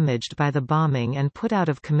badly damaged by the bombing and put out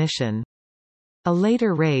of commission. A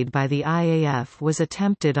later raid by the IAF was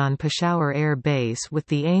attempted on Peshawar Air Base with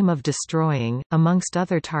the aim of destroying, amongst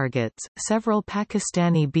other targets, several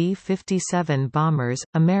Pakistani B-57 bombers,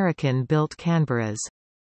 American-built Canberras.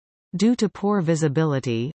 Due to poor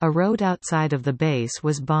visibility, a road outside of the base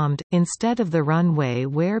was bombed, instead of the runway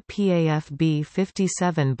where PAF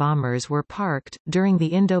B-57 bombers were parked. During the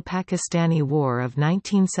Indo-Pakistani War of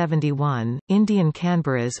 1971, Indian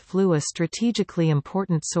Canberras flew a strategically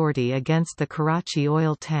important sortie against the Karachi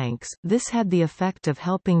oil tanks. This had the effect of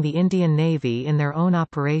helping the Indian Navy in their own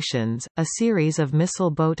operations, a series of missile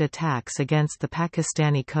boat attacks against the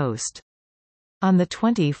Pakistani coast. On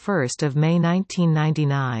 21 May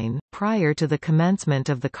 1999, prior to the commencement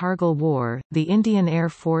of the Kargil War, the Indian Air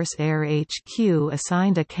Force Air HQ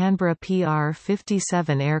assigned a Canberra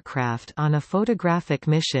PR-57 aircraft on a photographic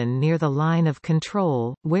mission near the line of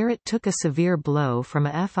control, where it took a severe blow from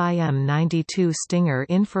a FIM-92 Stinger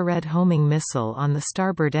infrared homing missile on the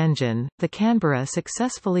starboard engine. The Canberra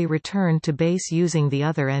successfully returned to base using the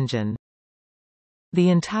other engine. The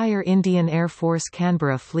entire Indian Air Force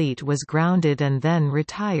Canberra fleet was grounded and then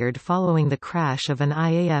retired following the crash of an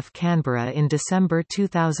IAF Canberra in December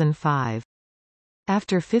 2005.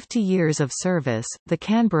 After 50 years of service, the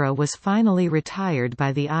Canberra was finally retired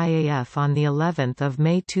by the IAF on the 11th of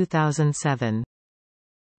May 2007.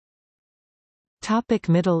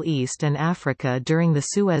 Middle East and Africa. During the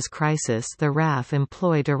Suez Crisis, the RAF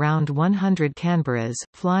employed around 100 Canberras,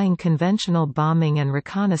 flying conventional bombing and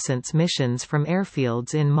reconnaissance missions from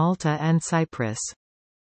airfields in Malta and Cyprus.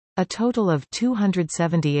 A total of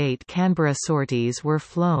 278 Canberra sorties were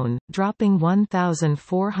flown, dropping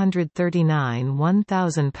 1,439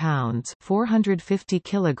 1,000-pounds (450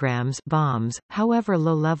 kilograms) bombs. However,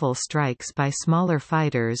 low-level strikes by smaller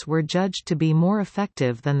fighters were judged to be more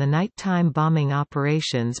effective than the nighttime bombing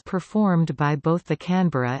operations performed by both the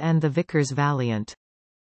Canberra and the Vickers Valiant.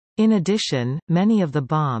 In addition, many of the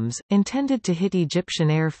bombs, intended to hit Egyptian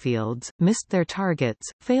airfields, missed their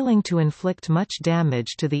targets, failing to inflict much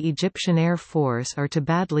damage to the Egyptian Air Force or to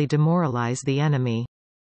badly demoralize the enemy.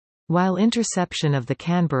 While interception of the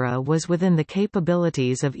Canberra was within the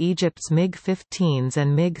capabilities of Egypt's MiG-15s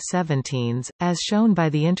and MiG-17s, as shown by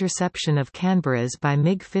the interception of Canberras by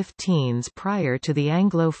MiG-15s prior to the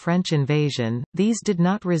Anglo-French invasion, these did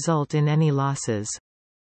not result in any losses.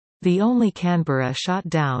 The only Canberra shot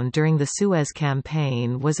down during the Suez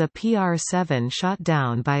Campaign was a PR-7 shot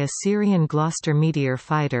down by a Syrian Gloster Meteor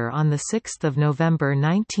fighter on 6 November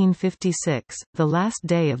 1956, the last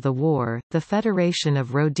day of the war. The Federation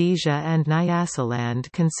of Rhodesia and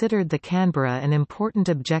Nyasaland considered the Canberra an important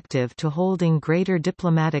objective to holding greater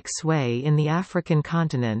diplomatic sway in the African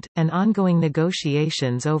continent, and ongoing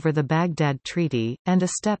negotiations over the Baghdad Treaty, and a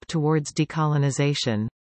step towards decolonization.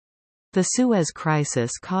 The Suez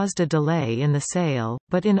Crisis caused a delay in the sale,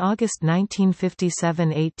 but in August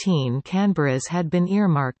 1957 18 Canberras had been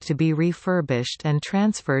earmarked to be refurbished and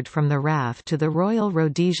transferred from the RAF to the Royal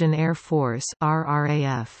Rhodesian Air Force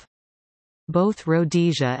 (RRAF). Both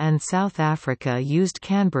Rhodesia and South Africa used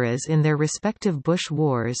Canberras in their respective Bush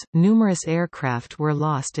wars. Numerous aircraft were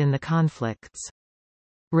lost in the conflicts.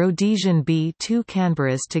 Rhodesian B-2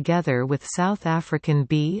 Canberras together with South African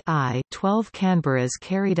B-I-12 Canberras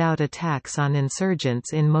carried out attacks on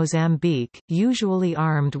insurgents in Mozambique, usually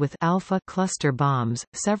armed with Alpha cluster bombs,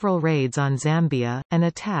 several raids on Zambia, and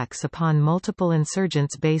attacks upon multiple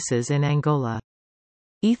insurgents' bases in Angola.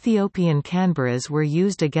 Ethiopian Canberras were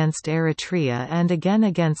used against Eritrea and again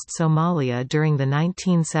against Somalia during the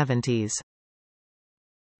 1970s.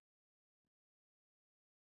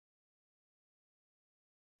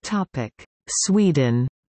 Sweden.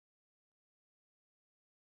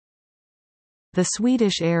 The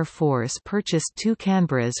Swedish Air Force purchased 2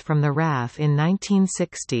 Canberras from the RAF in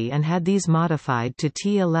 1960 and had these modified to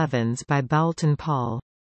T-11s by Boulton Paul.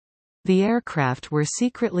 The aircraft were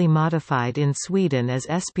secretly modified in Sweden as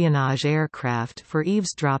espionage aircraft for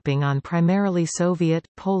eavesdropping on primarily Soviet,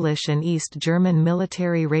 Polish and East German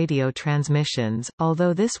military radio transmissions,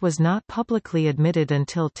 although this was not publicly admitted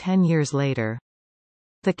until 10 years later.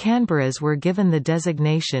 The Canberras were given the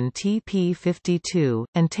designation TP-52,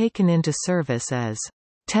 and taken into service as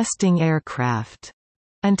testing aircraft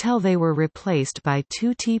until they were replaced by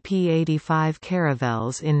 2 TP-85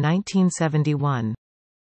 Caravels in 1971.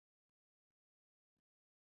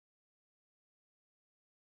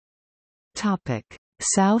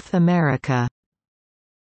 South America.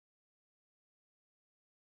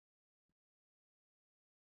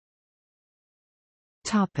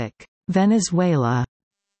 Venezuela.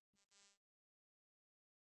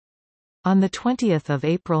 On 20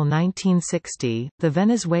 April 1960, the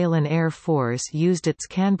Venezuelan Air Force used its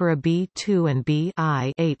Canberra B-2 and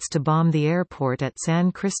B-I-8s to bomb the airport at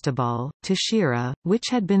San Cristobal, Táchira, which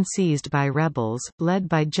had been seized by rebels, led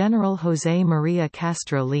by General José María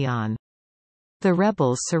Castro León. The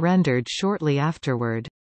rebels surrendered shortly afterward.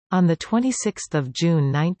 On 26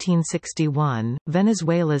 June 1961,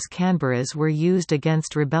 Venezuela's Canberras were used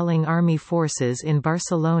against rebelling army forces in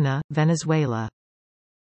Barcelona, Venezuela.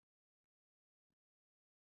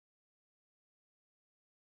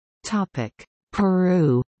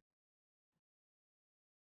 Peru.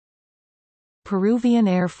 Peruvian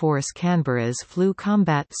Air Force Canberras flew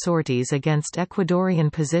combat sorties against Ecuadorian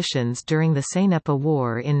positions during the Cenepa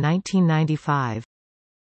War in 1995.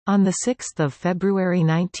 On 6 February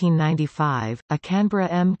 1995, a Canberra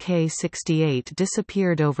Mk-68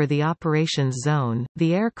 disappeared over the operations zone.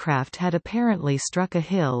 The aircraft had apparently struck a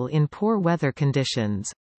hill in poor weather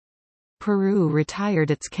conditions. Peru retired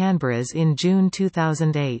its Canberras in June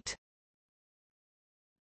 2008.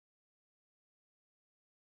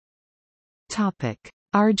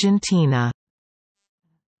 Argentina.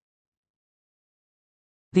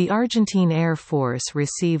 The Argentine Air Force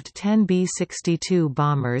received 10 B-62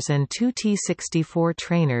 bombers and 2 T-64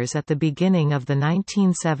 trainers at the beginning of the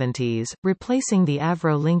 1970s, replacing the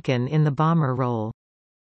Avro Lincoln in the bomber role.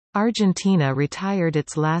 Argentina retired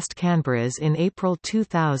its last Canberras in April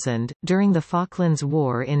 2000. During the Falklands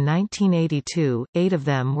War in 1982, 8 of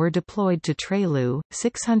them were deployed to Trelew,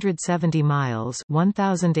 670 miles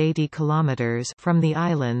 (1,080 kilometers) from the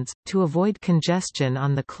islands, to avoid congestion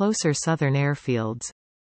on the closer southern airfields.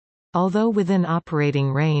 Although within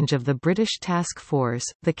operating range of the British task force,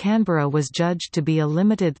 the Canberra was judged to be a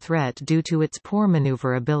limited threat due to its poor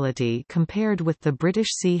maneuverability compared with the British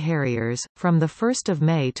Sea Harriers. From 1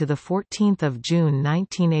 May to 14 June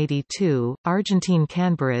 1982, Argentine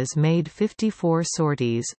Canberras made 54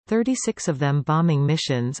 sorties, 36 of them bombing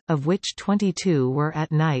missions, of which 22 were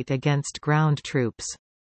at night against ground troops.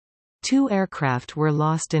 2 aircraft were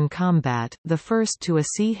lost in combat, the first to a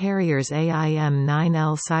Sea Harrier's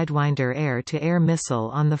AIM-9L Sidewinder air-to-air missile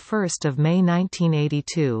on 1 May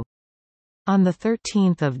 1982. On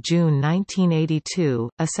 13 June 1982,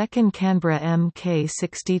 a second Canberra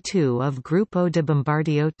Mk-62 of Grupo de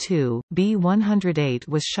Bombardeo II, B-108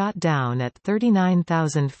 was shot down at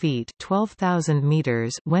 39,000 feet (12,000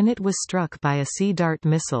 meters) when it was struck by a Sea Dart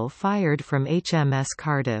missile fired from HMS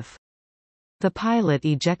Cardiff. The pilot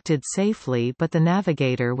ejected safely but the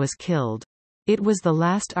navigator was killed. It was the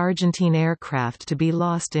last Argentine aircraft to be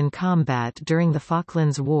lost in combat during the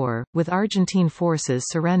Falklands War, with Argentine forces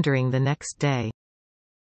surrendering the next day.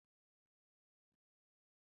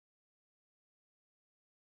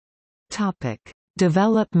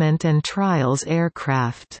 Development and trials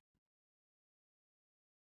aircraft.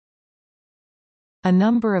 A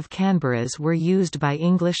number of Canberras were used by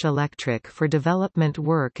English Electric for development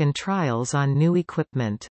work and trials on new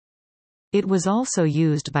equipment. It was also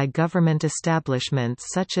used by government establishments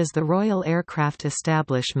such as the Royal Aircraft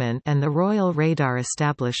Establishment and the Royal Radar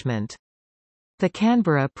Establishment. The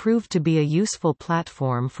Canberra proved to be a useful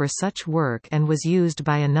platform for such work and was used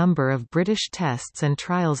by a number of British tests and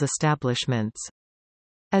trials establishments.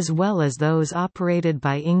 As well as those operated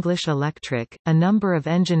by English Electric, a number of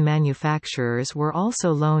engine manufacturers were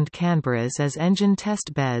also loaned Canberras as engine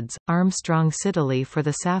test beds: Armstrong Siddeley for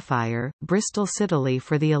the Sapphire, Bristol Siddeley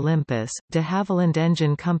for the Olympus, de Havilland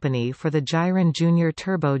Engine Company for the Gyron Junior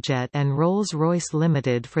Turbojet and Rolls-Royce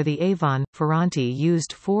Limited for the Avon. Ferranti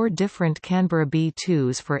used 4 different Canberra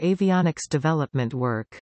B-2s for avionics development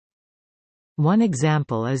work. One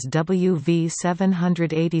example is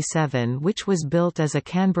WV-787, which was built as a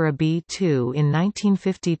Canberra B-2 in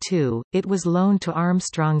 1952. It was loaned to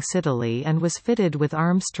Armstrong Siddeley and was fitted with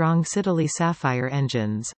Armstrong Siddeley Sapphire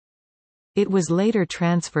engines. It was later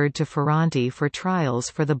transferred to Ferranti for trials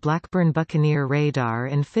for the Blackburn Buccaneer radar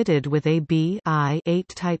and fitted with a B-I-8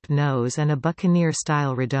 type nose and a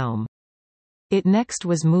Buccaneer-style radome. It next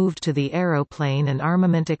was moved to the Aeroplane and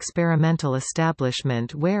Armament Experimental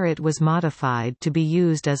Establishment, where it was modified to be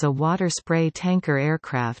used as a water spray tanker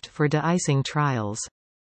aircraft for de-icing trials.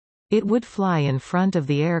 It would fly in front of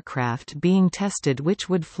the aircraft being tested, which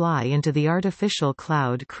would fly into the artificial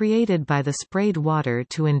cloud created by the sprayed water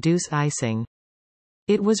to induce icing.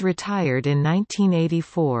 It was retired in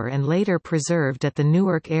 1984 and later preserved at the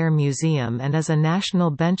Newark Air Museum and as a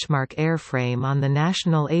national benchmark airframe on the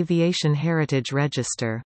National Aviation Heritage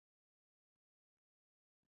Register.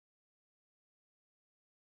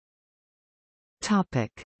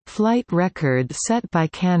 Flight record set by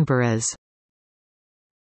Canberras.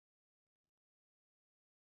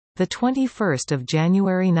 The 21st of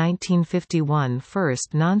January 1951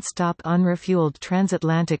 first non-stop unrefueled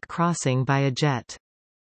transatlantic crossing by a jet.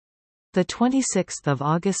 The 26th of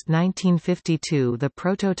August 1952 the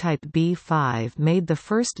prototype B-5 made the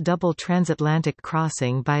first double transatlantic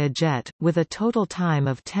crossing by a jet, with a total time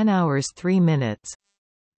of 10 hours 3 minutes.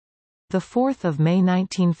 The 4th of May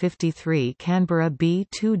 1953 Canberra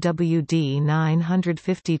B-2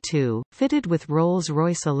 WD-952, fitted with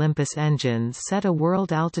Rolls-Royce Olympus engines set a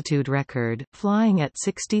world altitude record, flying at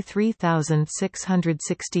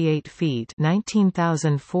 63,668 feet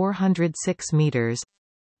 19,406 meters.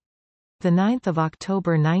 The 9th of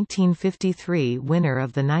October 1953 winner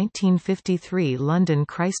of the 1953 London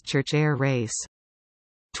Christchurch Air Race.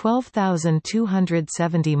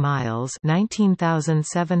 12,270 miles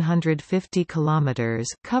 19,750 kilometers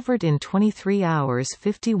covered in 23 hours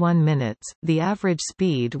 51 minutes. The average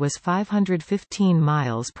speed was 515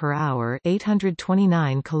 miles per hour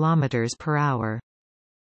 829 kilometers per hour.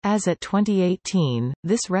 As at 2018,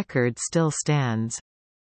 this record still stands.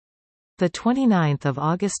 The 29th of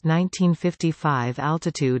August 1955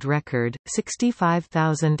 altitude record,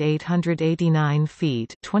 65,889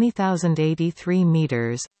 feet 20,083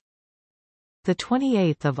 meters. The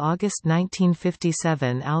 28th of August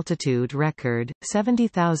 1957 altitude record,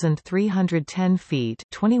 70,310 feet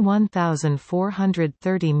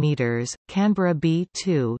 21,430 meters, Canberra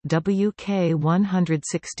B-2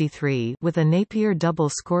 WK-163 with a Napier double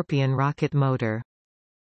Scorpion rocket motor.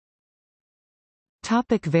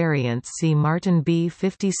 Topic variants. See Martin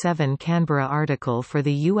B-57 Canberra article for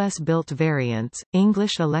the US-built variants,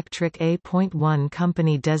 English Electric E.A.3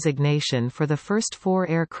 company designation for the first 4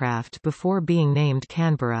 aircraft before being named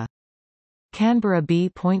Canberra. Canberra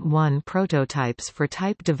B.1 prototypes for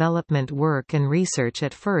type development work and research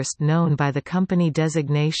at first known by the company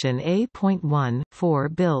designation A.1, 4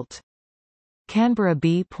 built. Canberra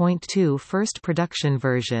B.2 first production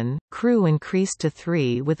version, crew increased to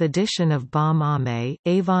 3 with addition of bomb Ame,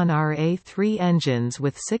 Avon RA3 engines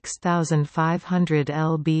with 6,500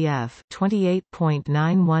 lbf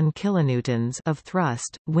 28.91 kilonewtons of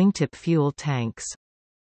thrust, wingtip fuel tanks.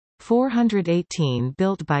 418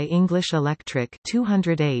 built by English Electric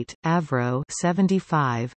 208, Avro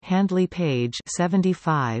 75, Handley Page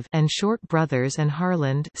 75 and Short Brothers and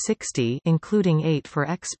Harland 60 including 8 for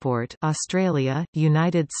export Australia,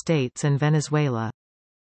 United States and Venezuela.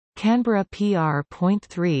 Canberra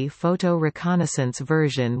PR.3 photo-reconnaissance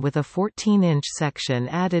version with a 14-inch section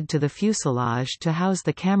added to the fuselage to house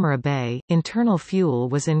the camera bay, internal fuel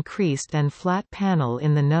was increased and flat panel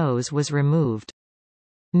in the nose was removed.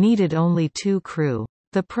 Needed only 2 crew.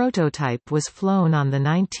 The prototype was flown on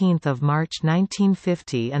 19 March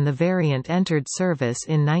 1950 and the variant entered service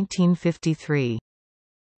in 1953.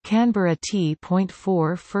 Canberra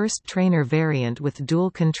T.4 first trainer variant with dual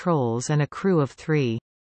controls and a crew of 3.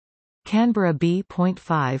 Canberra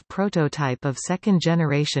B.5 prototype of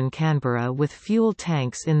second-generation Canberra with fuel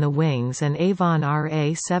tanks in the wings and Avon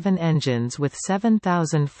RA7 engines with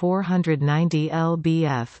 7,490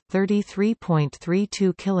 lbf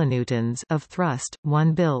 33.32 kilonewtons of thrust,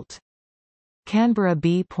 1 built. Canberra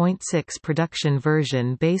B.6 production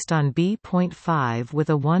version based on B.5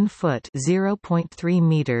 with a 1-foot (0.3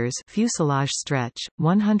 meters) fuselage stretch,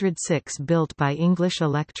 106 built by English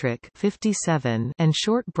Electric 57 and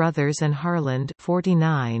Short Brothers and Harland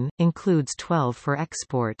 49, includes 12 for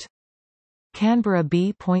export. Canberra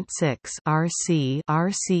B.6 RC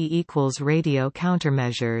equals radio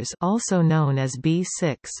countermeasures, also known as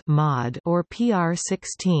B6 mod or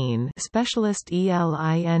PR16 specialist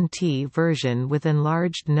ELINT version with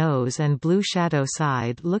enlarged nose and blue shadow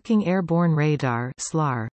side-looking airborne radar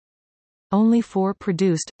 (SLAR). Only 4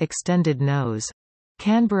 produced, extended nose.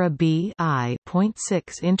 Canberra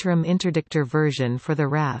B.6 interim interdictor version for the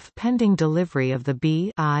RAF pending delivery of the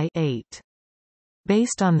B.8.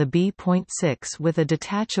 Based on the B.6 with a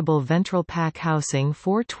detachable ventral pack housing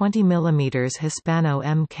 420 mm Hispano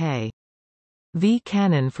Mk. V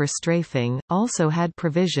cannon for strafing, also had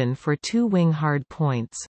provision for 2 wing hard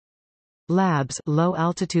points. Labs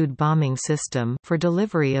low-altitude bombing system for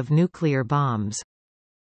delivery of nuclear bombs.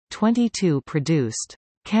 22 produced.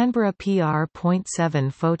 Canberra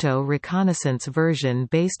PR.7 photo-reconnaissance version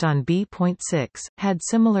based on B.6, had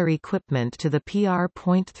similar equipment to the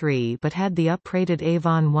PR.3 but had the uprated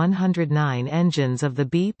Avon 109 engines of the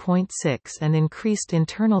B.6 and increased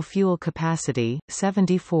internal fuel capacity,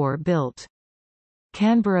 74 built.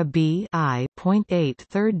 Canberra B.8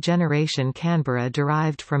 third-generation Canberra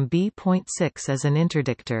derived from B.6 as an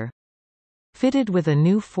interdictor. Fitted with a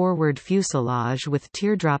new forward fuselage with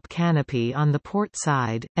teardrop canopy on the port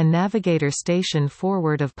side, and navigator station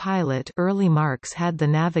forward of pilot. Early marks had the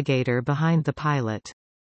navigator behind the pilot.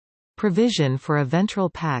 Provision for a ventral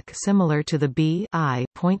pack similar to the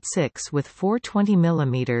B.I.6 with 420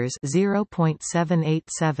 mm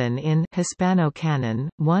 (0.787 in) Hispano cannon,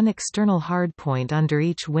 one external hardpoint under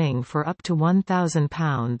each wing for up to 1,000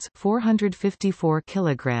 pounds (454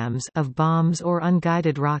 kilograms) of bombs or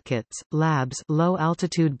unguided rockets. Labs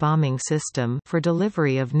low-altitude bombing system for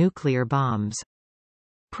delivery of nuclear bombs.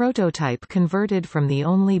 Prototype converted from the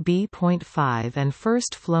only B.5 and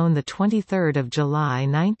first flown 23 July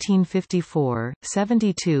 1954,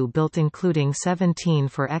 72 built including 17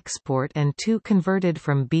 for export and 2 converted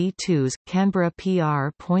from B.2's, Canberra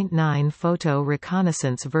PR.9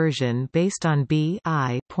 photo-reconnaissance version based on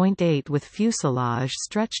B.I.8 with fuselage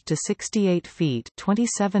stretched to 68 feet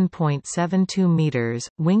 (27.72 meters),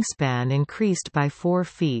 wingspan increased by 4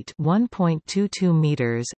 feet (1.22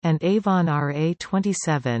 meters), and Avon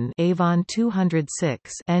RA-27 Avon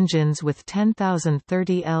 206 engines with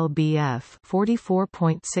 10,030 lbf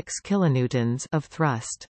 (44.6 kilonewtons) of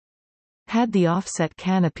thrust. Had the offset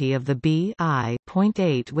canopy of the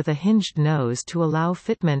B.I.8 with a hinged nose to allow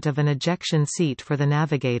fitment of an ejection seat for the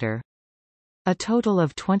navigator. A total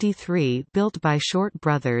of 23 built by Short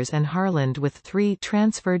Brothers and Harland, with 3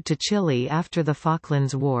 transferred to Chile after the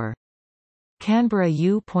Falklands War. Canberra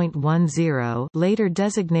U.10 later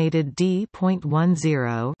designated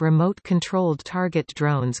D.10 remote-controlled target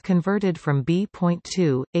drones converted from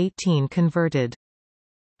B.2, 18 converted.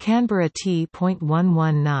 Canberra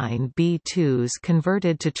T.119 B2s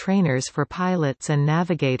converted to trainers for pilots and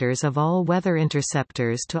navigators of all-weather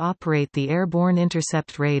interceptors to operate the airborne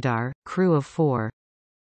intercept radar, crew of 4.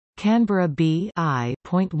 Canberra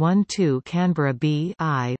B.I.12 Canberra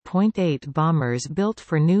B.I.8 bombers built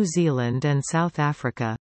for New Zealand and South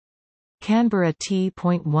Africa. Canberra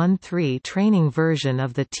T.13 training version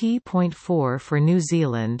of the T.4 for New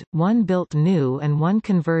Zealand, 1 built new and 1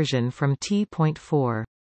 conversion from T.4.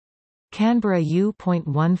 Canberra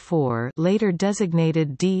U.14 later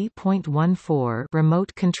designated D.14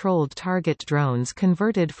 remote-controlled target drones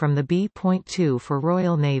converted from the B.2 for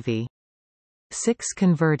Royal Navy. 6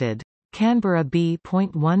 converted. Canberra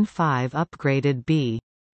B.15 upgraded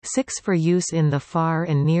B.6 for use in the Far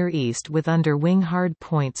and Near East with under-wing hard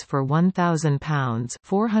points for 1,000 pounds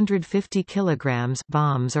 (450 kilograms)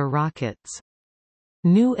 bombs or rockets.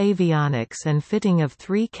 New avionics and fitting of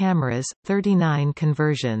 3 cameras, 39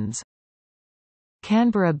 conversions.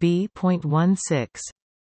 Canberra B.16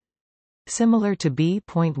 similar to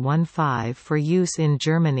B.15 for use in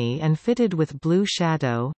Germany and fitted with Blue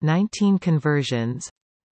Shadow, 19 conversions.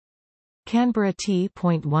 Canberra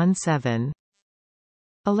T.17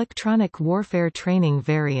 electronic warfare training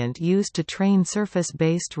variant used to train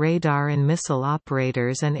surface-based radar and missile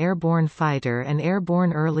operators and airborne fighter and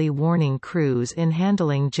airborne early warning crews in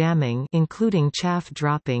handling jamming, including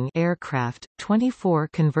chaff-dropping aircraft, 24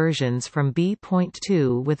 conversions from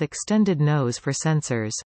B.2 with extended nose for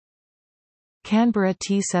sensors. Canberra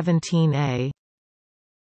T-17A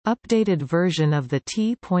updated version of the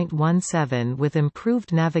T.17 with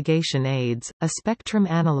improved navigation aids, a spectrum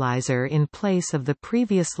analyzer in place of the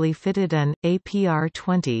previously fitted an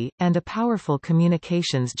APR-20, and a powerful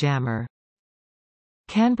communications jammer.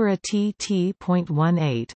 Canberra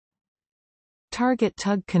TT.18 target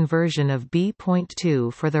tug conversion of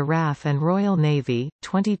B.2 for the RAF and Royal Navy,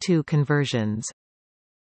 22 conversions.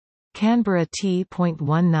 Canberra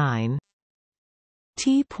T.19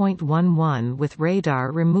 T.11 with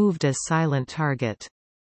radar removed as silent target.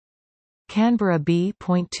 Canberra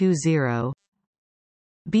B.20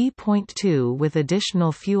 B.2 with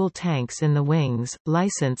additional fuel tanks in the wings,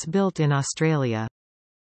 license built in Australia.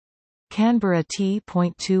 Canberra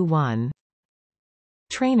T.21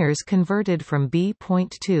 trainers converted from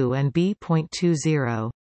B.2 and B.20.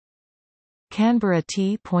 Canberra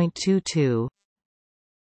T.22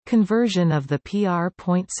 conversion of the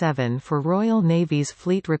PR.7 for Royal Navy's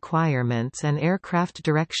fleet requirements and aircraft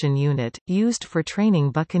direction unit, used for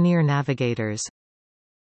training Buccaneer navigators.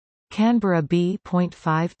 Canberra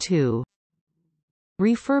B.52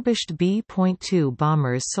 refurbished B.2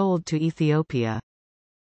 bombers sold to Ethiopia.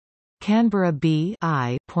 Canberra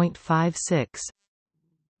B.I.56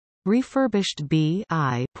 refurbished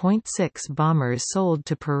B.I.6 bombers sold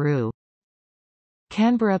to Peru.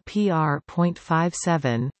 Canberra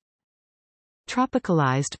PR.57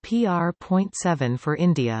 tropicalized PR.7 for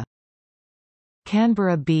India.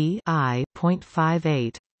 Canberra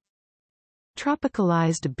B.I.58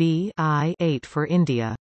 tropicalized B.I.8 for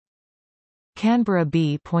India. Canberra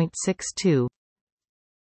B.62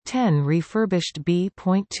 10 refurbished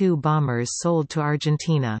B.2 bombers sold to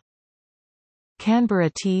Argentina. Canberra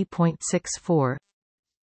T.64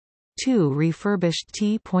 2 refurbished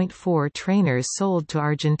T.4 trainers sold to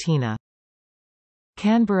Argentina.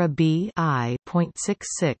 Canberra B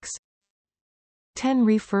I.66 10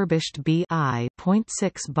 refurbished B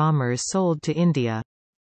I.6 bombers sold to India.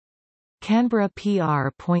 Canberra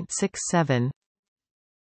PR.67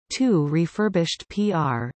 2 refurbished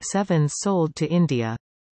PR.7s sold to India.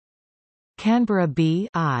 Canberra B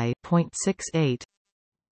I.68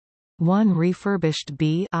 1 refurbished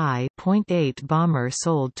B I.8 bomber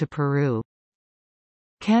sold to Peru.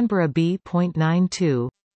 Canberra B.92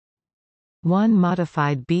 1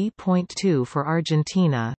 modified B.2 for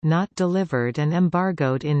Argentina, not delivered and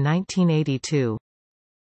embargoed in 1982.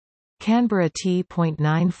 Canberra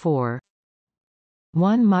T.94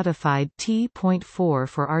 1 modified T.4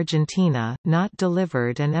 for Argentina, not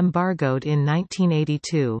delivered and embargoed in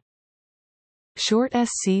 1982. Short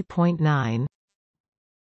SC.9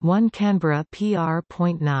 1 Canberra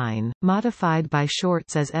PR.9, modified by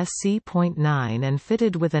Shorts as SC.9 and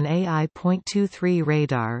fitted with an AI.23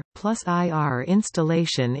 radar, plus IR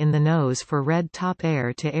installation in the nose for Red Top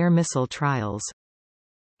air-to-air missile trials.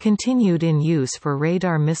 Continued in use for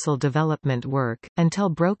radar missile development work, until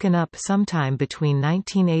broken up sometime between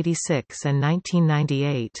 1986 and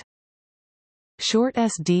 1998. Short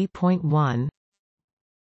SD.1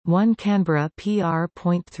 1 Canberra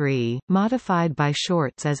PR.3, modified by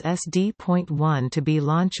Shorts as SD.1 to be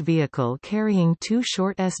launch vehicle carrying 2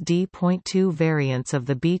 short SD.2 variants of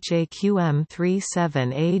the Beech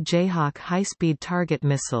AQM-37A Jayhawk high-speed target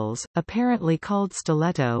missiles, apparently called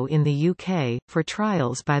Stiletto in the UK, for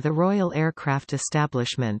trials by the Royal Aircraft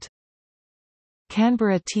Establishment.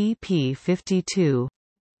 Canberra TP-52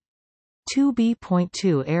 2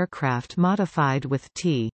 B.2 aircraft modified with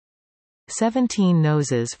T. 17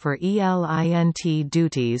 noses for ELINT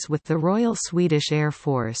duties with the Royal Swedish Air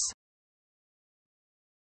Force.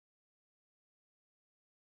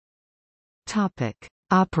 Topic: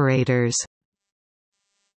 Operators.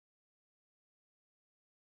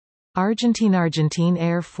 Argentine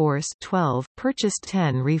Air Force 12 purchased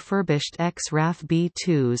 10 refurbished ex-RAF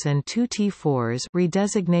B-2s and 2 T-4s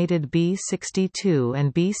redesignated B-62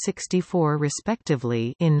 and B-64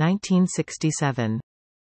 respectively in 1967.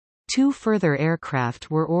 2 further aircraft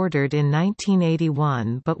were ordered in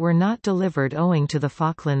 1981 but were not delivered owing to the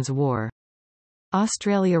Falklands War.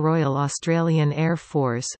 Royal Australian Air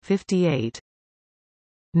Force 58,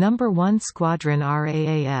 No. 1 Squadron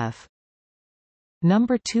RAAF, No.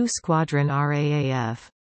 2 Squadron RAAF,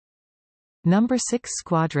 No. 6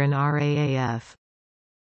 Squadron RAAF,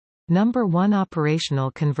 No. 1 Operational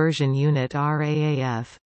Conversion Unit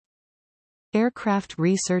RAAF, Aircraft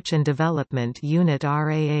Research and Development Unit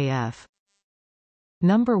RAAF,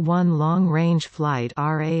 No. 1 Long Range Flight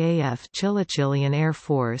RAAF Chilean Air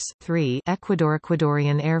Force 3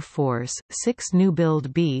 Ecuadorian Air Force, 6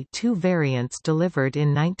 new-build B-2 variants delivered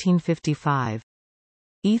in 1955.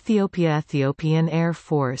 Ethiopian Air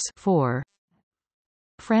Force 4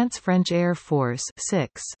 France French Air Force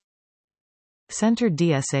 6 Centre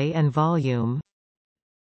DSA and Volume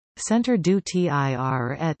Centre du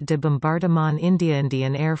Tir et de Bombardement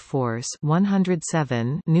Indian Air Force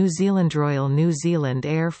 107 New Zealand Royal New Zealand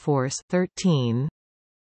Air Force 13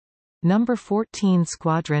 No. 14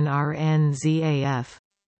 Squadron RNZAF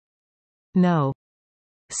No.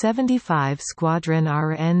 75 Squadron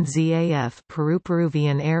RNZAF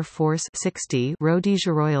Peruvian Air Force 60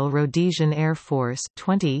 Rhodesian Air Force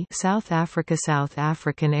 20 South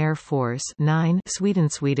African Air Force 9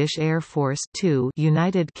 Swedish Air Force 2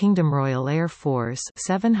 United Kingdom Royal Air Force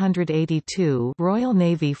 782 Royal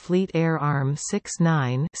Navy Fleet Air Arm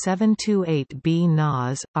 69 728B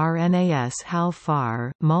NAS, RNAS HAL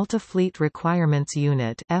FAR, Malta Fleet Requirements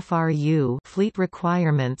Unit FRU Fleet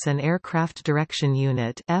Requirements and Aircraft Direction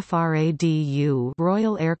Unit FRADU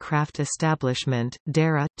Royal Aircraft Establishment,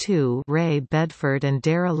 DARA 2 Ray Bedford and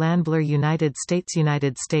DARA Landbler United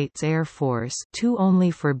States Air Force 2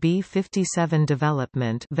 only for B-57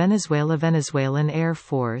 development Venezuelan Air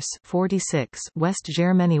Force 46 West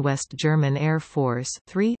German Air Force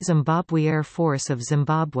 3 Zimbabwe Air Force of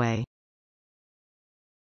Zimbabwe.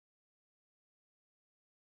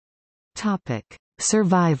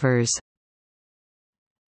 Survivors.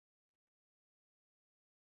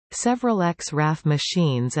 Several ex-RAF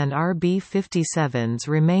machines and RB-57s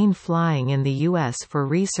remain flying in the U.S. for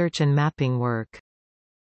research and mapping work.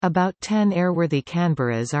 About 10 airworthy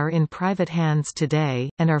Canberras are in private hands today,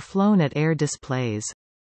 and are flown at air displays.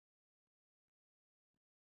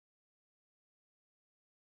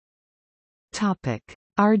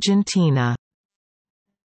 Argentina.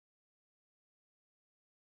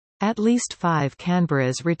 At least 5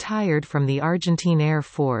 Canberras retired from the Argentine Air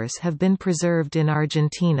Force have been preserved in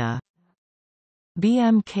Argentina.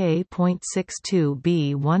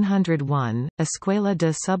 BMK.62B101, Escuela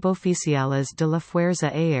de Suboficiales de la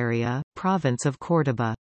Fuerza Aérea, Province of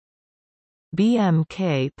Córdoba.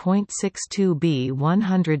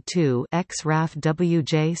 BMK.62B102 ex-RAF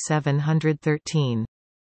WJ713.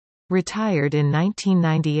 Retired in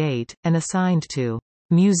 1998, and assigned to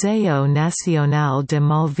Museo Nacional de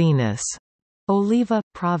Malvinas, Oliva,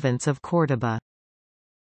 Province of Córdoba.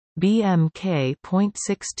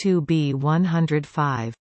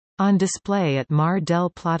 BMK.62B105. On display at Mar del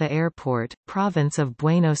Plata Airport, Province of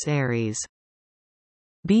Buenos Aires.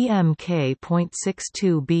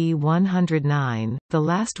 BMK.62B109, the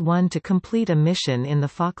last one to complete a mission in the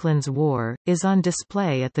Falklands War, is on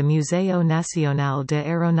display at the Museo Nacional de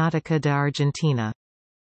Aeronáutica de Argentina.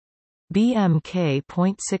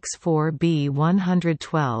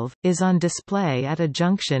 BMK.64B112, is on display at a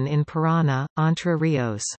junction in Parana, Entre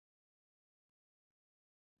Rios.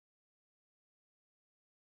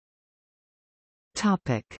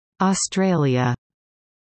 Australia.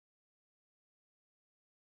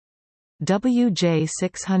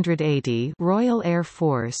 WJ680 Royal Air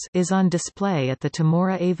Force is on display at the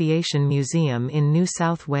Temora Aviation Museum in New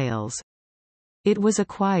South Wales. It was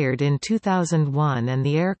acquired in 2001 and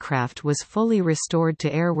the aircraft was fully restored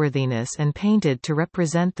to airworthiness and painted to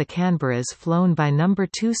represent the Canberras flown by No.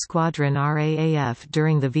 2 Squadron RAAF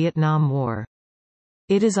during the Vietnam War.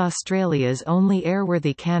 It is Australia's only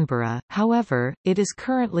airworthy Canberra, however, it is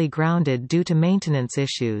currently grounded due to maintenance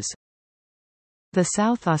issues. The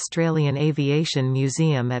South Australian Aviation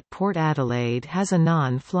Museum at Port Adelaide has a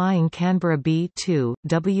non-flying Canberra B2,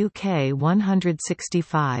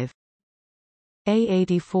 WK165.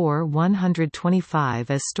 A84-125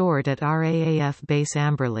 is stored at RAAF Base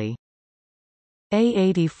Amberley.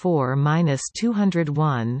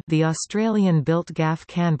 A84-201, the Australian-built GAF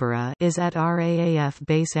Canberra, is at RAAF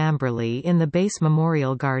Base Amberley in the Base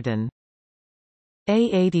Memorial Garden.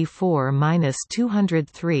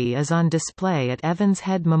 A84-203 is on display at Evans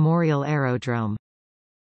Head Memorial Aerodrome.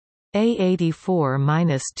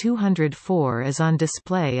 A84-204 is on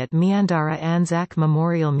display at Meandara Anzac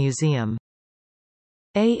Memorial Museum.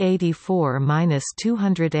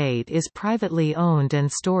 A84-208 is privately owned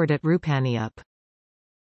and stored at Rupanyup.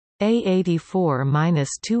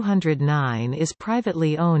 A84-209 is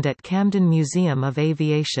privately owned at Camden Museum of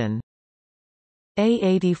Aviation.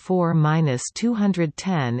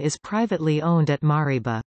 A84-210 is privately owned at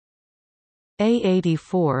Mariba.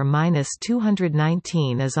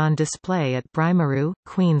 A84-219 is on display at Brimaru,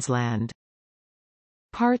 Queensland.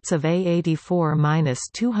 Parts of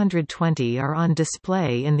A84-220 are on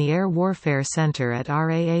display in the Air Warfare Centre at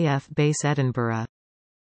RAAF Base Edinburgh.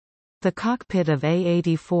 The cockpit of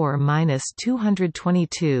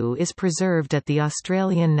A84-222 is preserved at the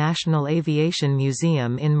Australian National Aviation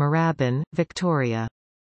Museum in Moorabbin, Victoria.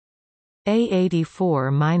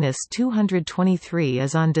 A84-223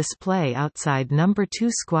 is on display outside No.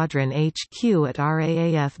 2 Squadron HQ at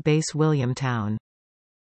RAAF Base Williamtown.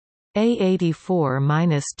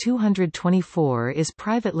 A84-224 is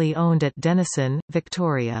privately owned at Denison,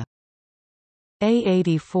 Victoria.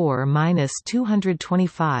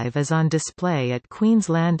 A84-225 is on display at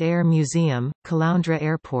Queensland Air Museum, Caloundra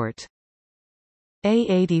Airport.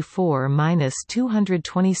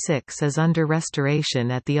 A84-226 is under restoration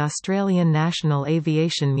at the Australian National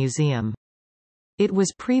Aviation Museum. It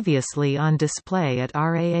was previously on display at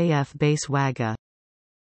RAAF Base Wagga.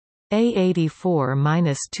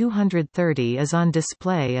 A84-230 is on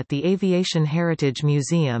display at the Aviation Heritage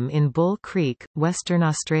Museum in Bull Creek, Western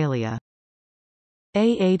Australia.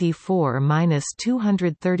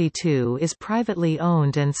 A84-232 is privately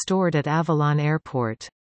owned and stored at Avalon Airport.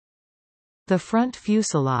 The front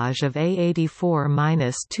fuselage of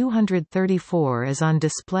A84-234 is on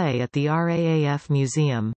display at the RAAF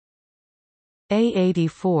Museum.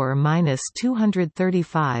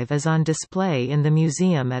 A84-235 is on display in the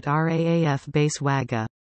museum at RAAF Base Wagga.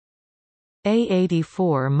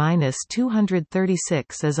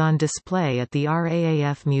 A84-236 is on display at the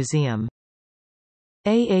RAAF Museum.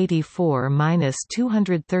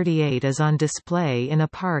 A84-238 is on display in a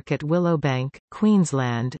park at Willowbank,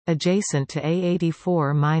 Queensland, adjacent to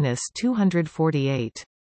A84-248.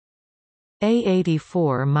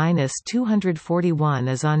 A84-241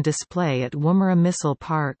 is on display at Woomera Missile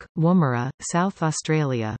Park, Woomera, South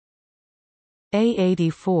Australia.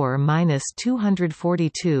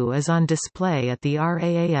 A84-242 is on display at the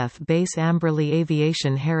RAAF Base Amberley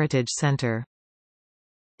Aviation Heritage Centre.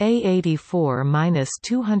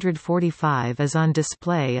 A84-245 is on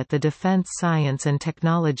display at the Defence Science and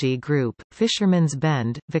Technology Group, Fisherman's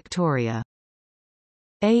Bend, Victoria.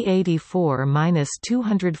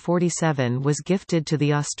 A84-247 was gifted to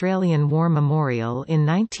the Australian War Memorial in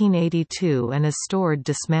 1982 and is stored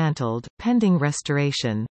dismantled, pending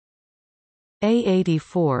restoration.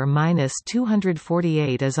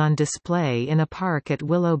 A84-248 is on display in a park at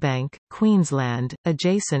Willowbank, Queensland,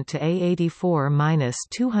 adjacent to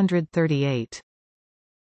A84-238.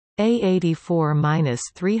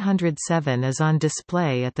 A84-307 is on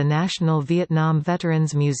display at the National Vietnam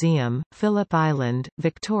Veterans Museum, Phillip Island,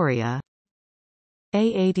 Victoria.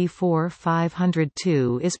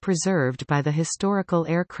 A84-502 is preserved by the Historical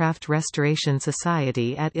Aircraft Restoration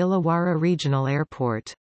Society at Illawarra Regional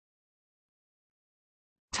Airport.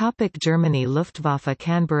 Germany Luftwaffe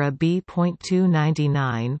Canberra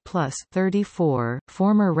B.299 plus 34,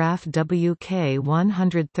 former RAF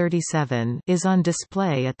WK-137, is on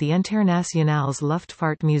display at the Internationales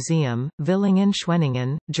Luftfahrtmuseum,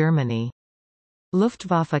 Villingen-Schwenningen, Germany.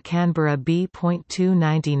 Luftwaffe Canberra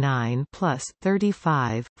B.299 plus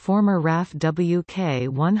 35, former RAF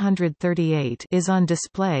WK-138 is on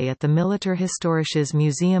display at the Militärhistorisches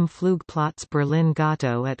Museum Flugplatz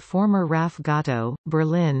Berlin-Gotto at former RAF Gotto,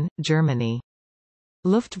 Berlin, Germany.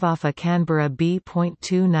 Luftwaffe Canberra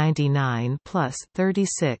B.299 plus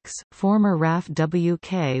 36, former RAF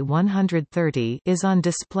WK-130 is on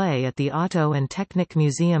display at the Auto and Technik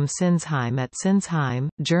Museum Sinsheim at Sinsheim,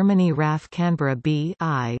 Germany. RAF Canberra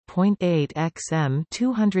B.8 XM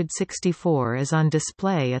 264 is on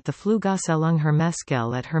display at the Flugausstellung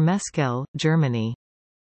Hermeskeil at Hermeskeil, Germany.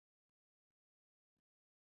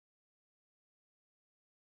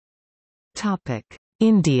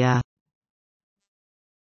 India.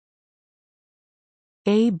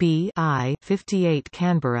 AB-I-58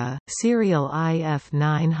 Canberra, serial IF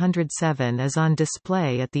 907 is on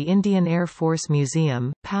display at the Indian Air Force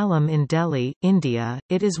Museum, Palam in Delhi, India.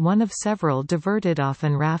 It is one of several diverted off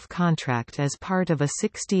an RAF contract as part of a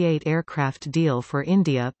 68 aircraft deal for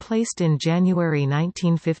India placed in January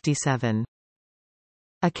 1957.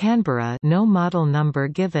 A Canberra, no model number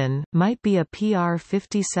given, might be a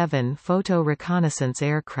PR-57 photo-reconnaissance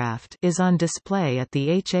aircraft, is on display at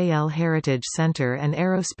the HAL Heritage Centre and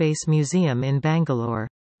Aerospace Museum in Bangalore.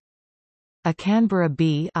 A Canberra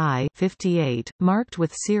B.I-58, marked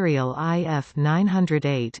with serial IF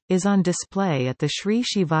 908, is on display at the Sri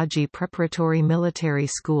Shivaji Preparatory Military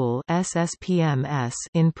School (SSPMS)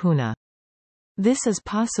 in Pune. This is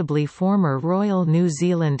possibly former Royal New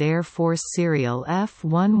Zealand Air Force serial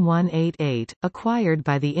F1188, acquired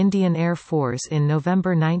by the Indian Air Force in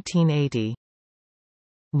November 1980.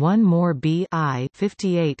 One more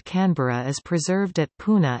B.I-58 Canberra is preserved at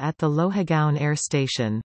Pune at the Lohegaon Air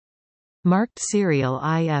Station. Marked serial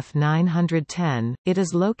IF 910, it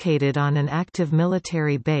is located on an active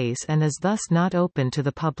military base and is thus not open to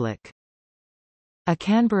the public. A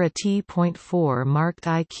Canberra T.4 marked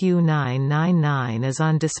IQ 999 is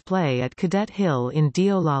on display at Cadet Hill in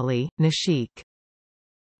Deolali, Nashik.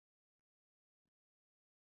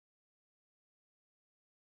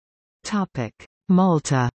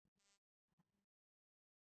 Malta.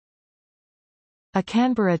 A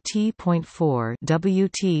Canberra T.4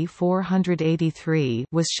 WT-483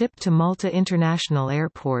 was shipped to Malta International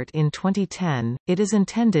Airport in 2010. It is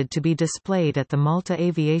intended to be displayed at the Malta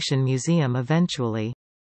Aviation Museum eventually.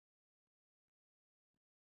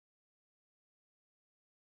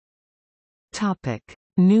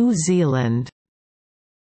 New Zealand.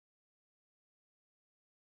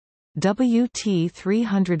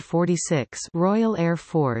 WT-346 Royal Air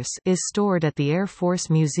Force is stored at the Air Force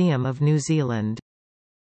Museum of New Zealand.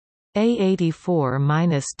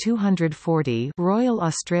 A84-240 Royal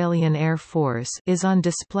Australian Air Force is on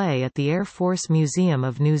display at the Air Force Museum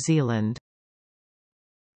of New Zealand.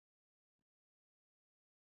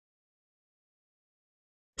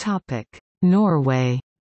 Norway.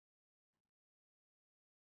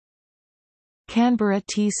 Canberra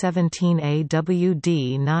T-17A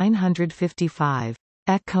WD-955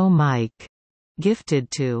 Echo Mike, gifted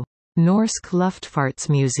to Norsk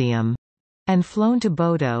Luftfartsmuseum and flown to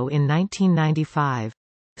Bodo in 1995.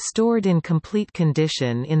 Stored in complete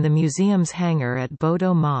condition in the museum's hangar at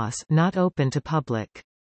Bodo Moss, not open to public.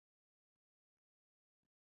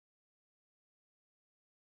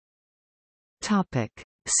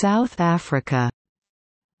 South Africa.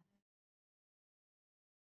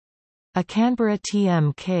 A Canberra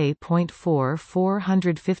TMK.4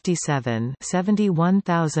 457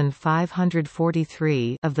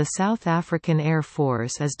 71543 of the South African Air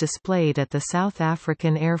Force is displayed at the South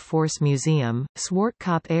African Air Force Museum,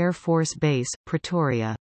 Swartkop Air Force Base,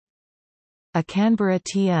 Pretoria. A Canberra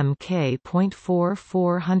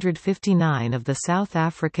TMK.4459 of the South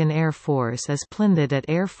African Air Force is planned at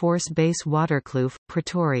Air Force Base Waterkloof,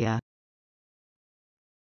 Pretoria.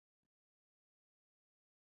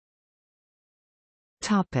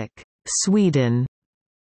 Sweden.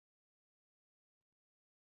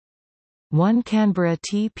 1 Canberra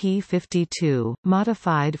TP52,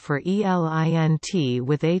 modified for ELINT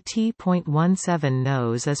with a T.17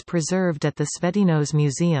 nose, is preserved at the Svedinos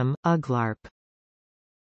Museum, Uglarp.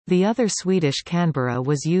 The other Swedish Canberra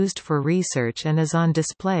was used for research and is on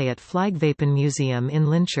display at Flygvapen Museum in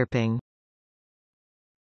Linköping.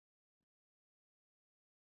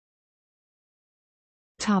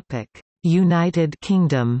 United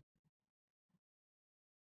Kingdom.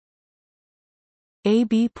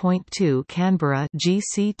 AB.2 Canberra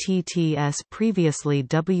GCTTS, previously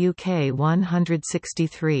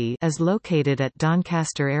WK163, is located at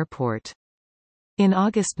Doncaster Airport. In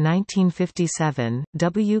August 1957,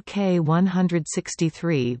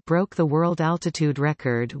 WK163 broke the world altitude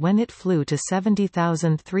record when it flew to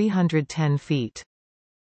 70,310 feet.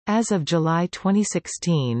 As of July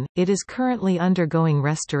 2016, it is currently undergoing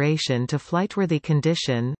restoration to flightworthy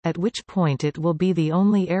condition, at which point it will be the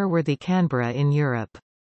only airworthy Canberra in Europe.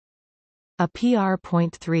 A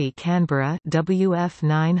PR.3 Canberra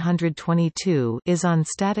WF922 is on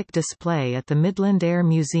static display at the Midland Air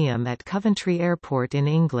Museum at Coventry Airport in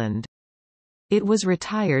England. It was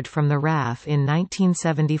retired from the RAF in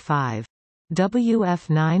 1975.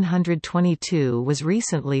 WF922 was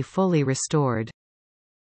recently fully restored.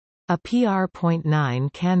 A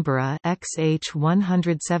PR.9 Canberra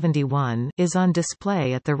XH171 is on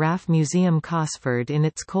display at the RAF Museum Cosford in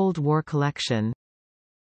its Cold War collection.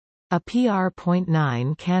 A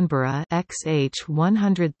PR.9 Canberra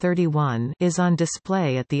XH131 is on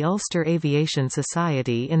display at the Ulster Aviation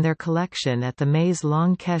Society in their collection at the Maze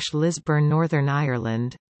Long Kesh, Lisburn, Northern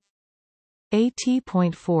Ireland. A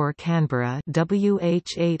T.4 Canberra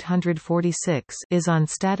WH846 is on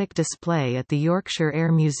static display at the Yorkshire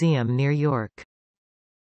Air Museum near York.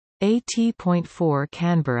 A T.4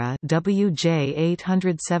 Canberra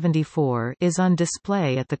WJ874 is on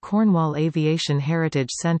display at the Cornwall Aviation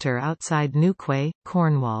Heritage Centre outside Newquay,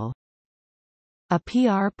 Cornwall. A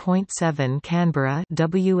PR.7 Canberra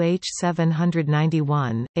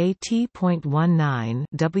WH791, a T.19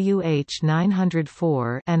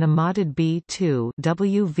 WH904 and a modded B2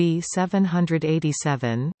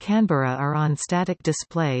 WV787 Canberra are on static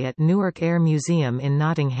display at Newark Air Museum in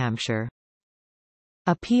Nottinghamshire.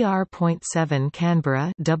 A PR.7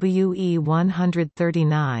 Canberra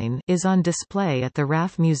WE139 is on display at the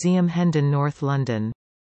RAF Museum Hendon, North London.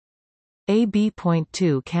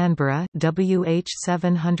 AB.2 Canberra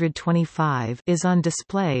WH725 is on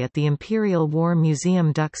display at the Imperial War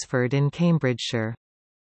Museum Duxford in Cambridgeshire.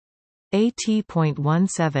 A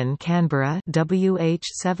T.17 Canberra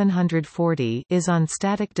WH740 is on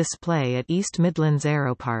static display at East Midlands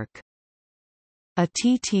Aeropark. A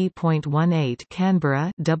TT.18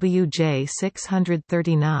 Canberra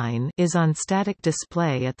WJ639 is on static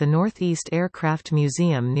display at the North East Aircraft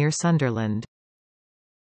Museum near Sunderland.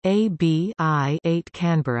 AB.8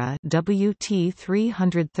 Canberra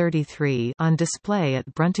WT333 on display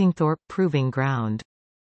at Bruntingthorpe Proving Ground.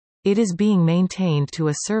 It is being maintained to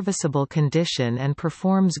a serviceable condition and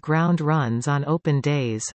performs ground runs on open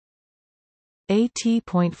days. A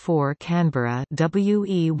T.4 Canberra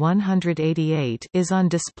WE188 is on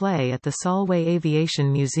display at the Solway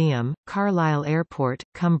Aviation Museum, Carlisle Airport,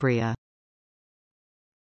 Cumbria.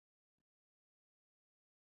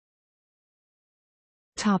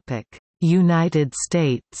 United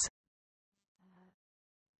States.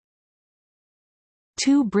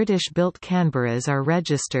 2 British-built Canberras are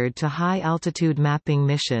registered to high-altitude mapping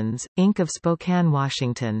missions, Inc. of Spokane,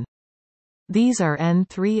 Washington. These are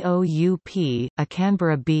N30UP, a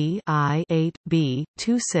Canberra B I-8B,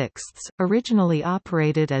 2/6, originally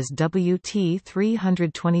operated as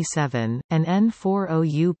WT327, and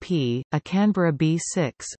N40UP, a Canberra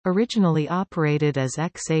B6, originally operated as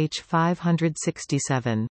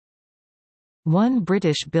XH567. 1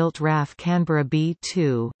 British-built RAF Canberra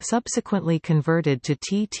B2, subsequently converted to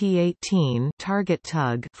TT-18 target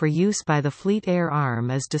tug for use by the Fleet Air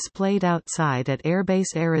Arm, is displayed outside at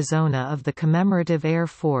Airbase Arizona of the Commemorative Air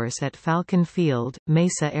Force at Falcon Field,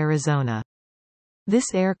 Mesa, Arizona.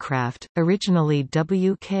 This aircraft, originally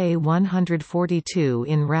WK-142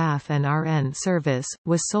 in RAF and RN service,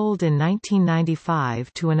 was sold in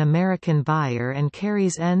 1995 to an American buyer and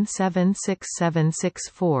carries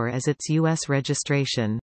N76764 as its U.S.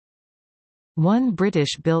 registration. One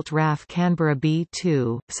British-built RAF Canberra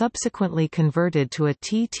B-2, subsequently converted to a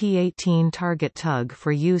TT-18 target tug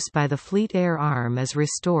for use by the Fleet Air Arm, is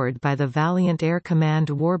restored by the Valiant Air Command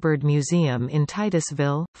Warbird Museum in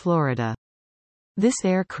Titusville, Florida. This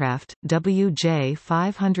aircraft,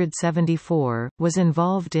 WJ-574, was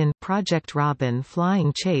involved in Project Robin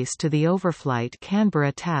flying chase to the overflight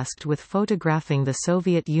Canberra tasked with photographing the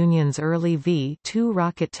Soviet Union's early V-2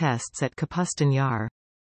 rocket tests at Kapustin Yar.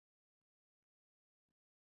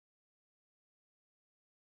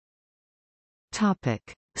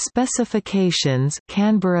 Topic: Specifications.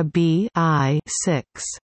 Canberra B-I-6.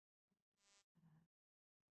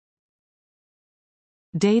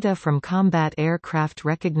 Data from Combat Aircraft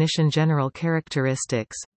Recognition. General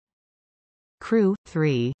characteristics. Crew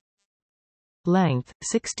 3. Length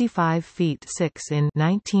 65 feet 6 in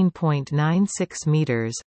 19.96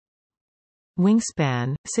 meters.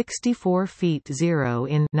 Wingspan 64 feet 0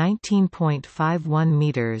 in 19.51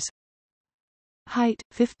 meters. Height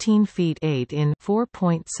 15 feet 8 in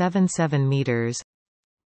 4.77 meters.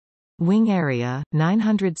 Wing area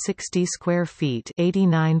 960 square feet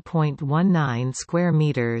 89.19 square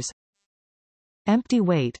meters. Empty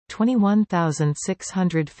weight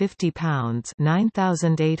 21,650 pounds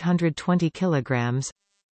 9,820 kilograms.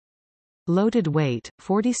 Loaded weight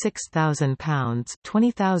 46,000 pounds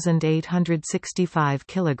 20,865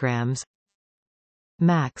 kilograms.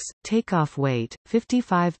 Max takeoff weight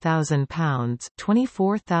 55,000 pounds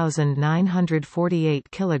 24,948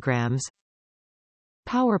 kilograms.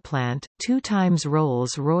 Power plant 2 times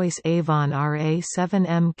Rolls-Royce Avon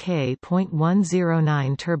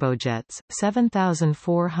RA7MK.109 turbojets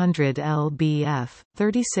 7,400 lbf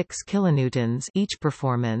 36 kilonewtons each.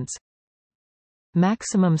 Performance.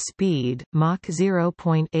 Maximum speed Mach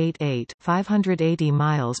 0.88 580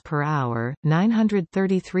 miles per hour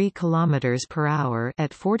 933 kilometers per hour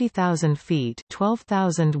at 40,000 feet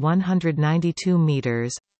 12,192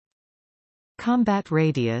 meters. Combat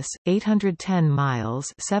radius 810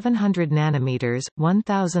 miles 700 nanometers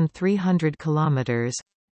 1,300 kilometers.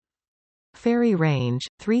 Ferry range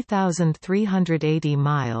 3,380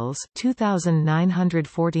 miles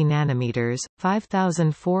 2,940 nanometers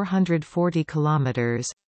 5,440 kilometers.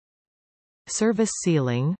 Service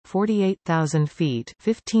ceiling 48,000 feet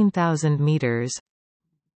 15,000 meters.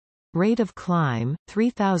 Rate of climb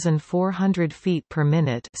 3,400 feet per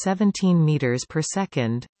minute 17 meters per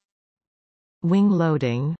second. Wing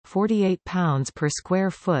loading 48 pounds per square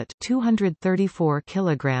foot 234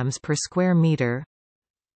 kilograms per square meter.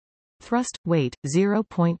 Thrust weight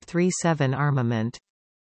 0.37 armament.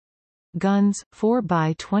 Guns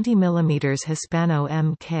 4x20 mm Hispano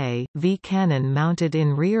Mk V cannon mounted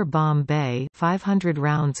in rear bomb bay 500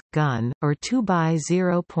 rounds gun or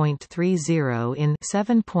 2x0.30 in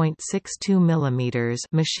 7.62 mm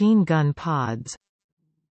machine gun pods.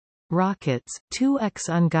 Rockets 2x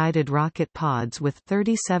unguided rocket pods with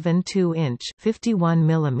 37 2-inch 51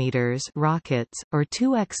 mm rockets or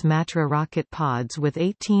 2x Matra rocket pods with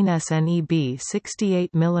 18 SNEB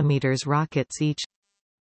 68 mm rockets each.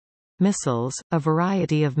 Missiles – A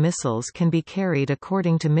variety of missiles can be carried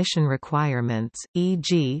according to mission requirements,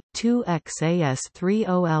 e.g.,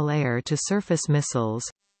 2x-AS-30L air-to-surface missiles.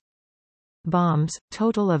 Bombs,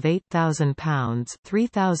 total of 8,000 pounds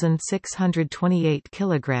 3,628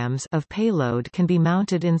 kilograms of payload can be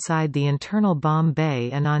mounted inside the internal bomb bay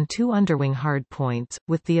and on 2 underwing hardpoints,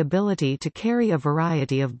 with the ability to carry a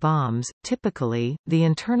variety of bombs. Typically, the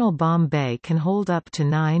internal bomb bay can hold up to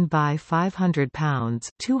 9 by 500 pounds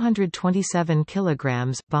 227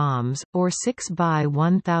 kilograms bombs, or 6 by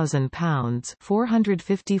 1,000 pounds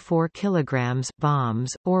 454 kilograms bombs,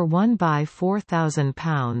 or 1 by 4,000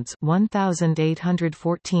 pounds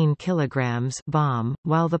 1,814 kilograms bomb,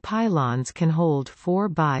 while the pylons can hold 4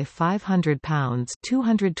 by 500 pounds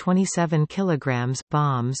 227 kilograms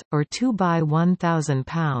bombs, or 2 by 1,000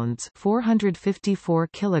 pounds 454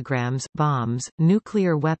 kilograms bombs.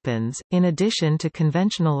 Nuclear weapons. In addition to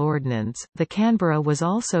conventional ordnance, the Canberra was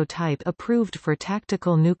also type approved for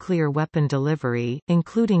tactical nuclear weapon delivery,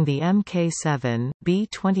 including the Mk7,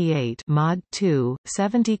 B-28 Mod 2,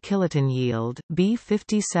 70 kiloton yield,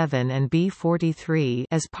 B-57 and B-43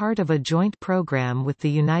 as part of a joint program with the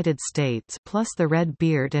United States, plus the Red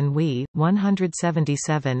Beard and WE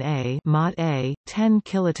 177A Mod A 10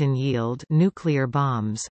 kiloton yield nuclear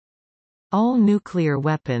bombs. All nuclear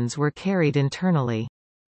weapons were carried internally.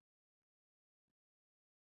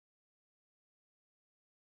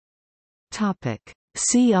 Topic.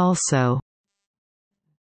 See also: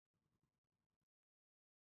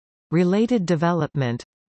 Related development,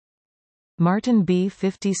 Martin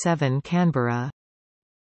B-57 Canberra,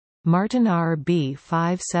 Martin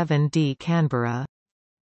RB-57D Canberra.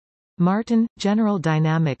 Martin, General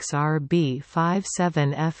Dynamics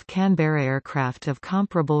RB-57F Canberra. Aircraft of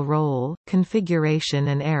comparable role, configuration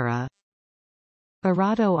and era.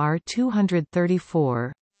 Arado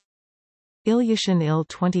R-234. Ilyushin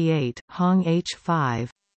Il-28, Hong H-5.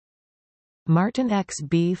 Martin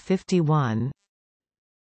XB-51.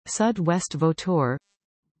 Sud West Vautour.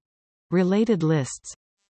 Related lists.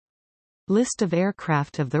 List of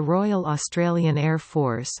aircraft of the Royal Australian Air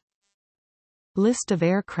Force. List of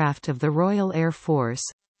aircraft of the Royal Air Force.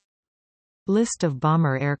 List of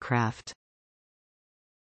bomber aircraft.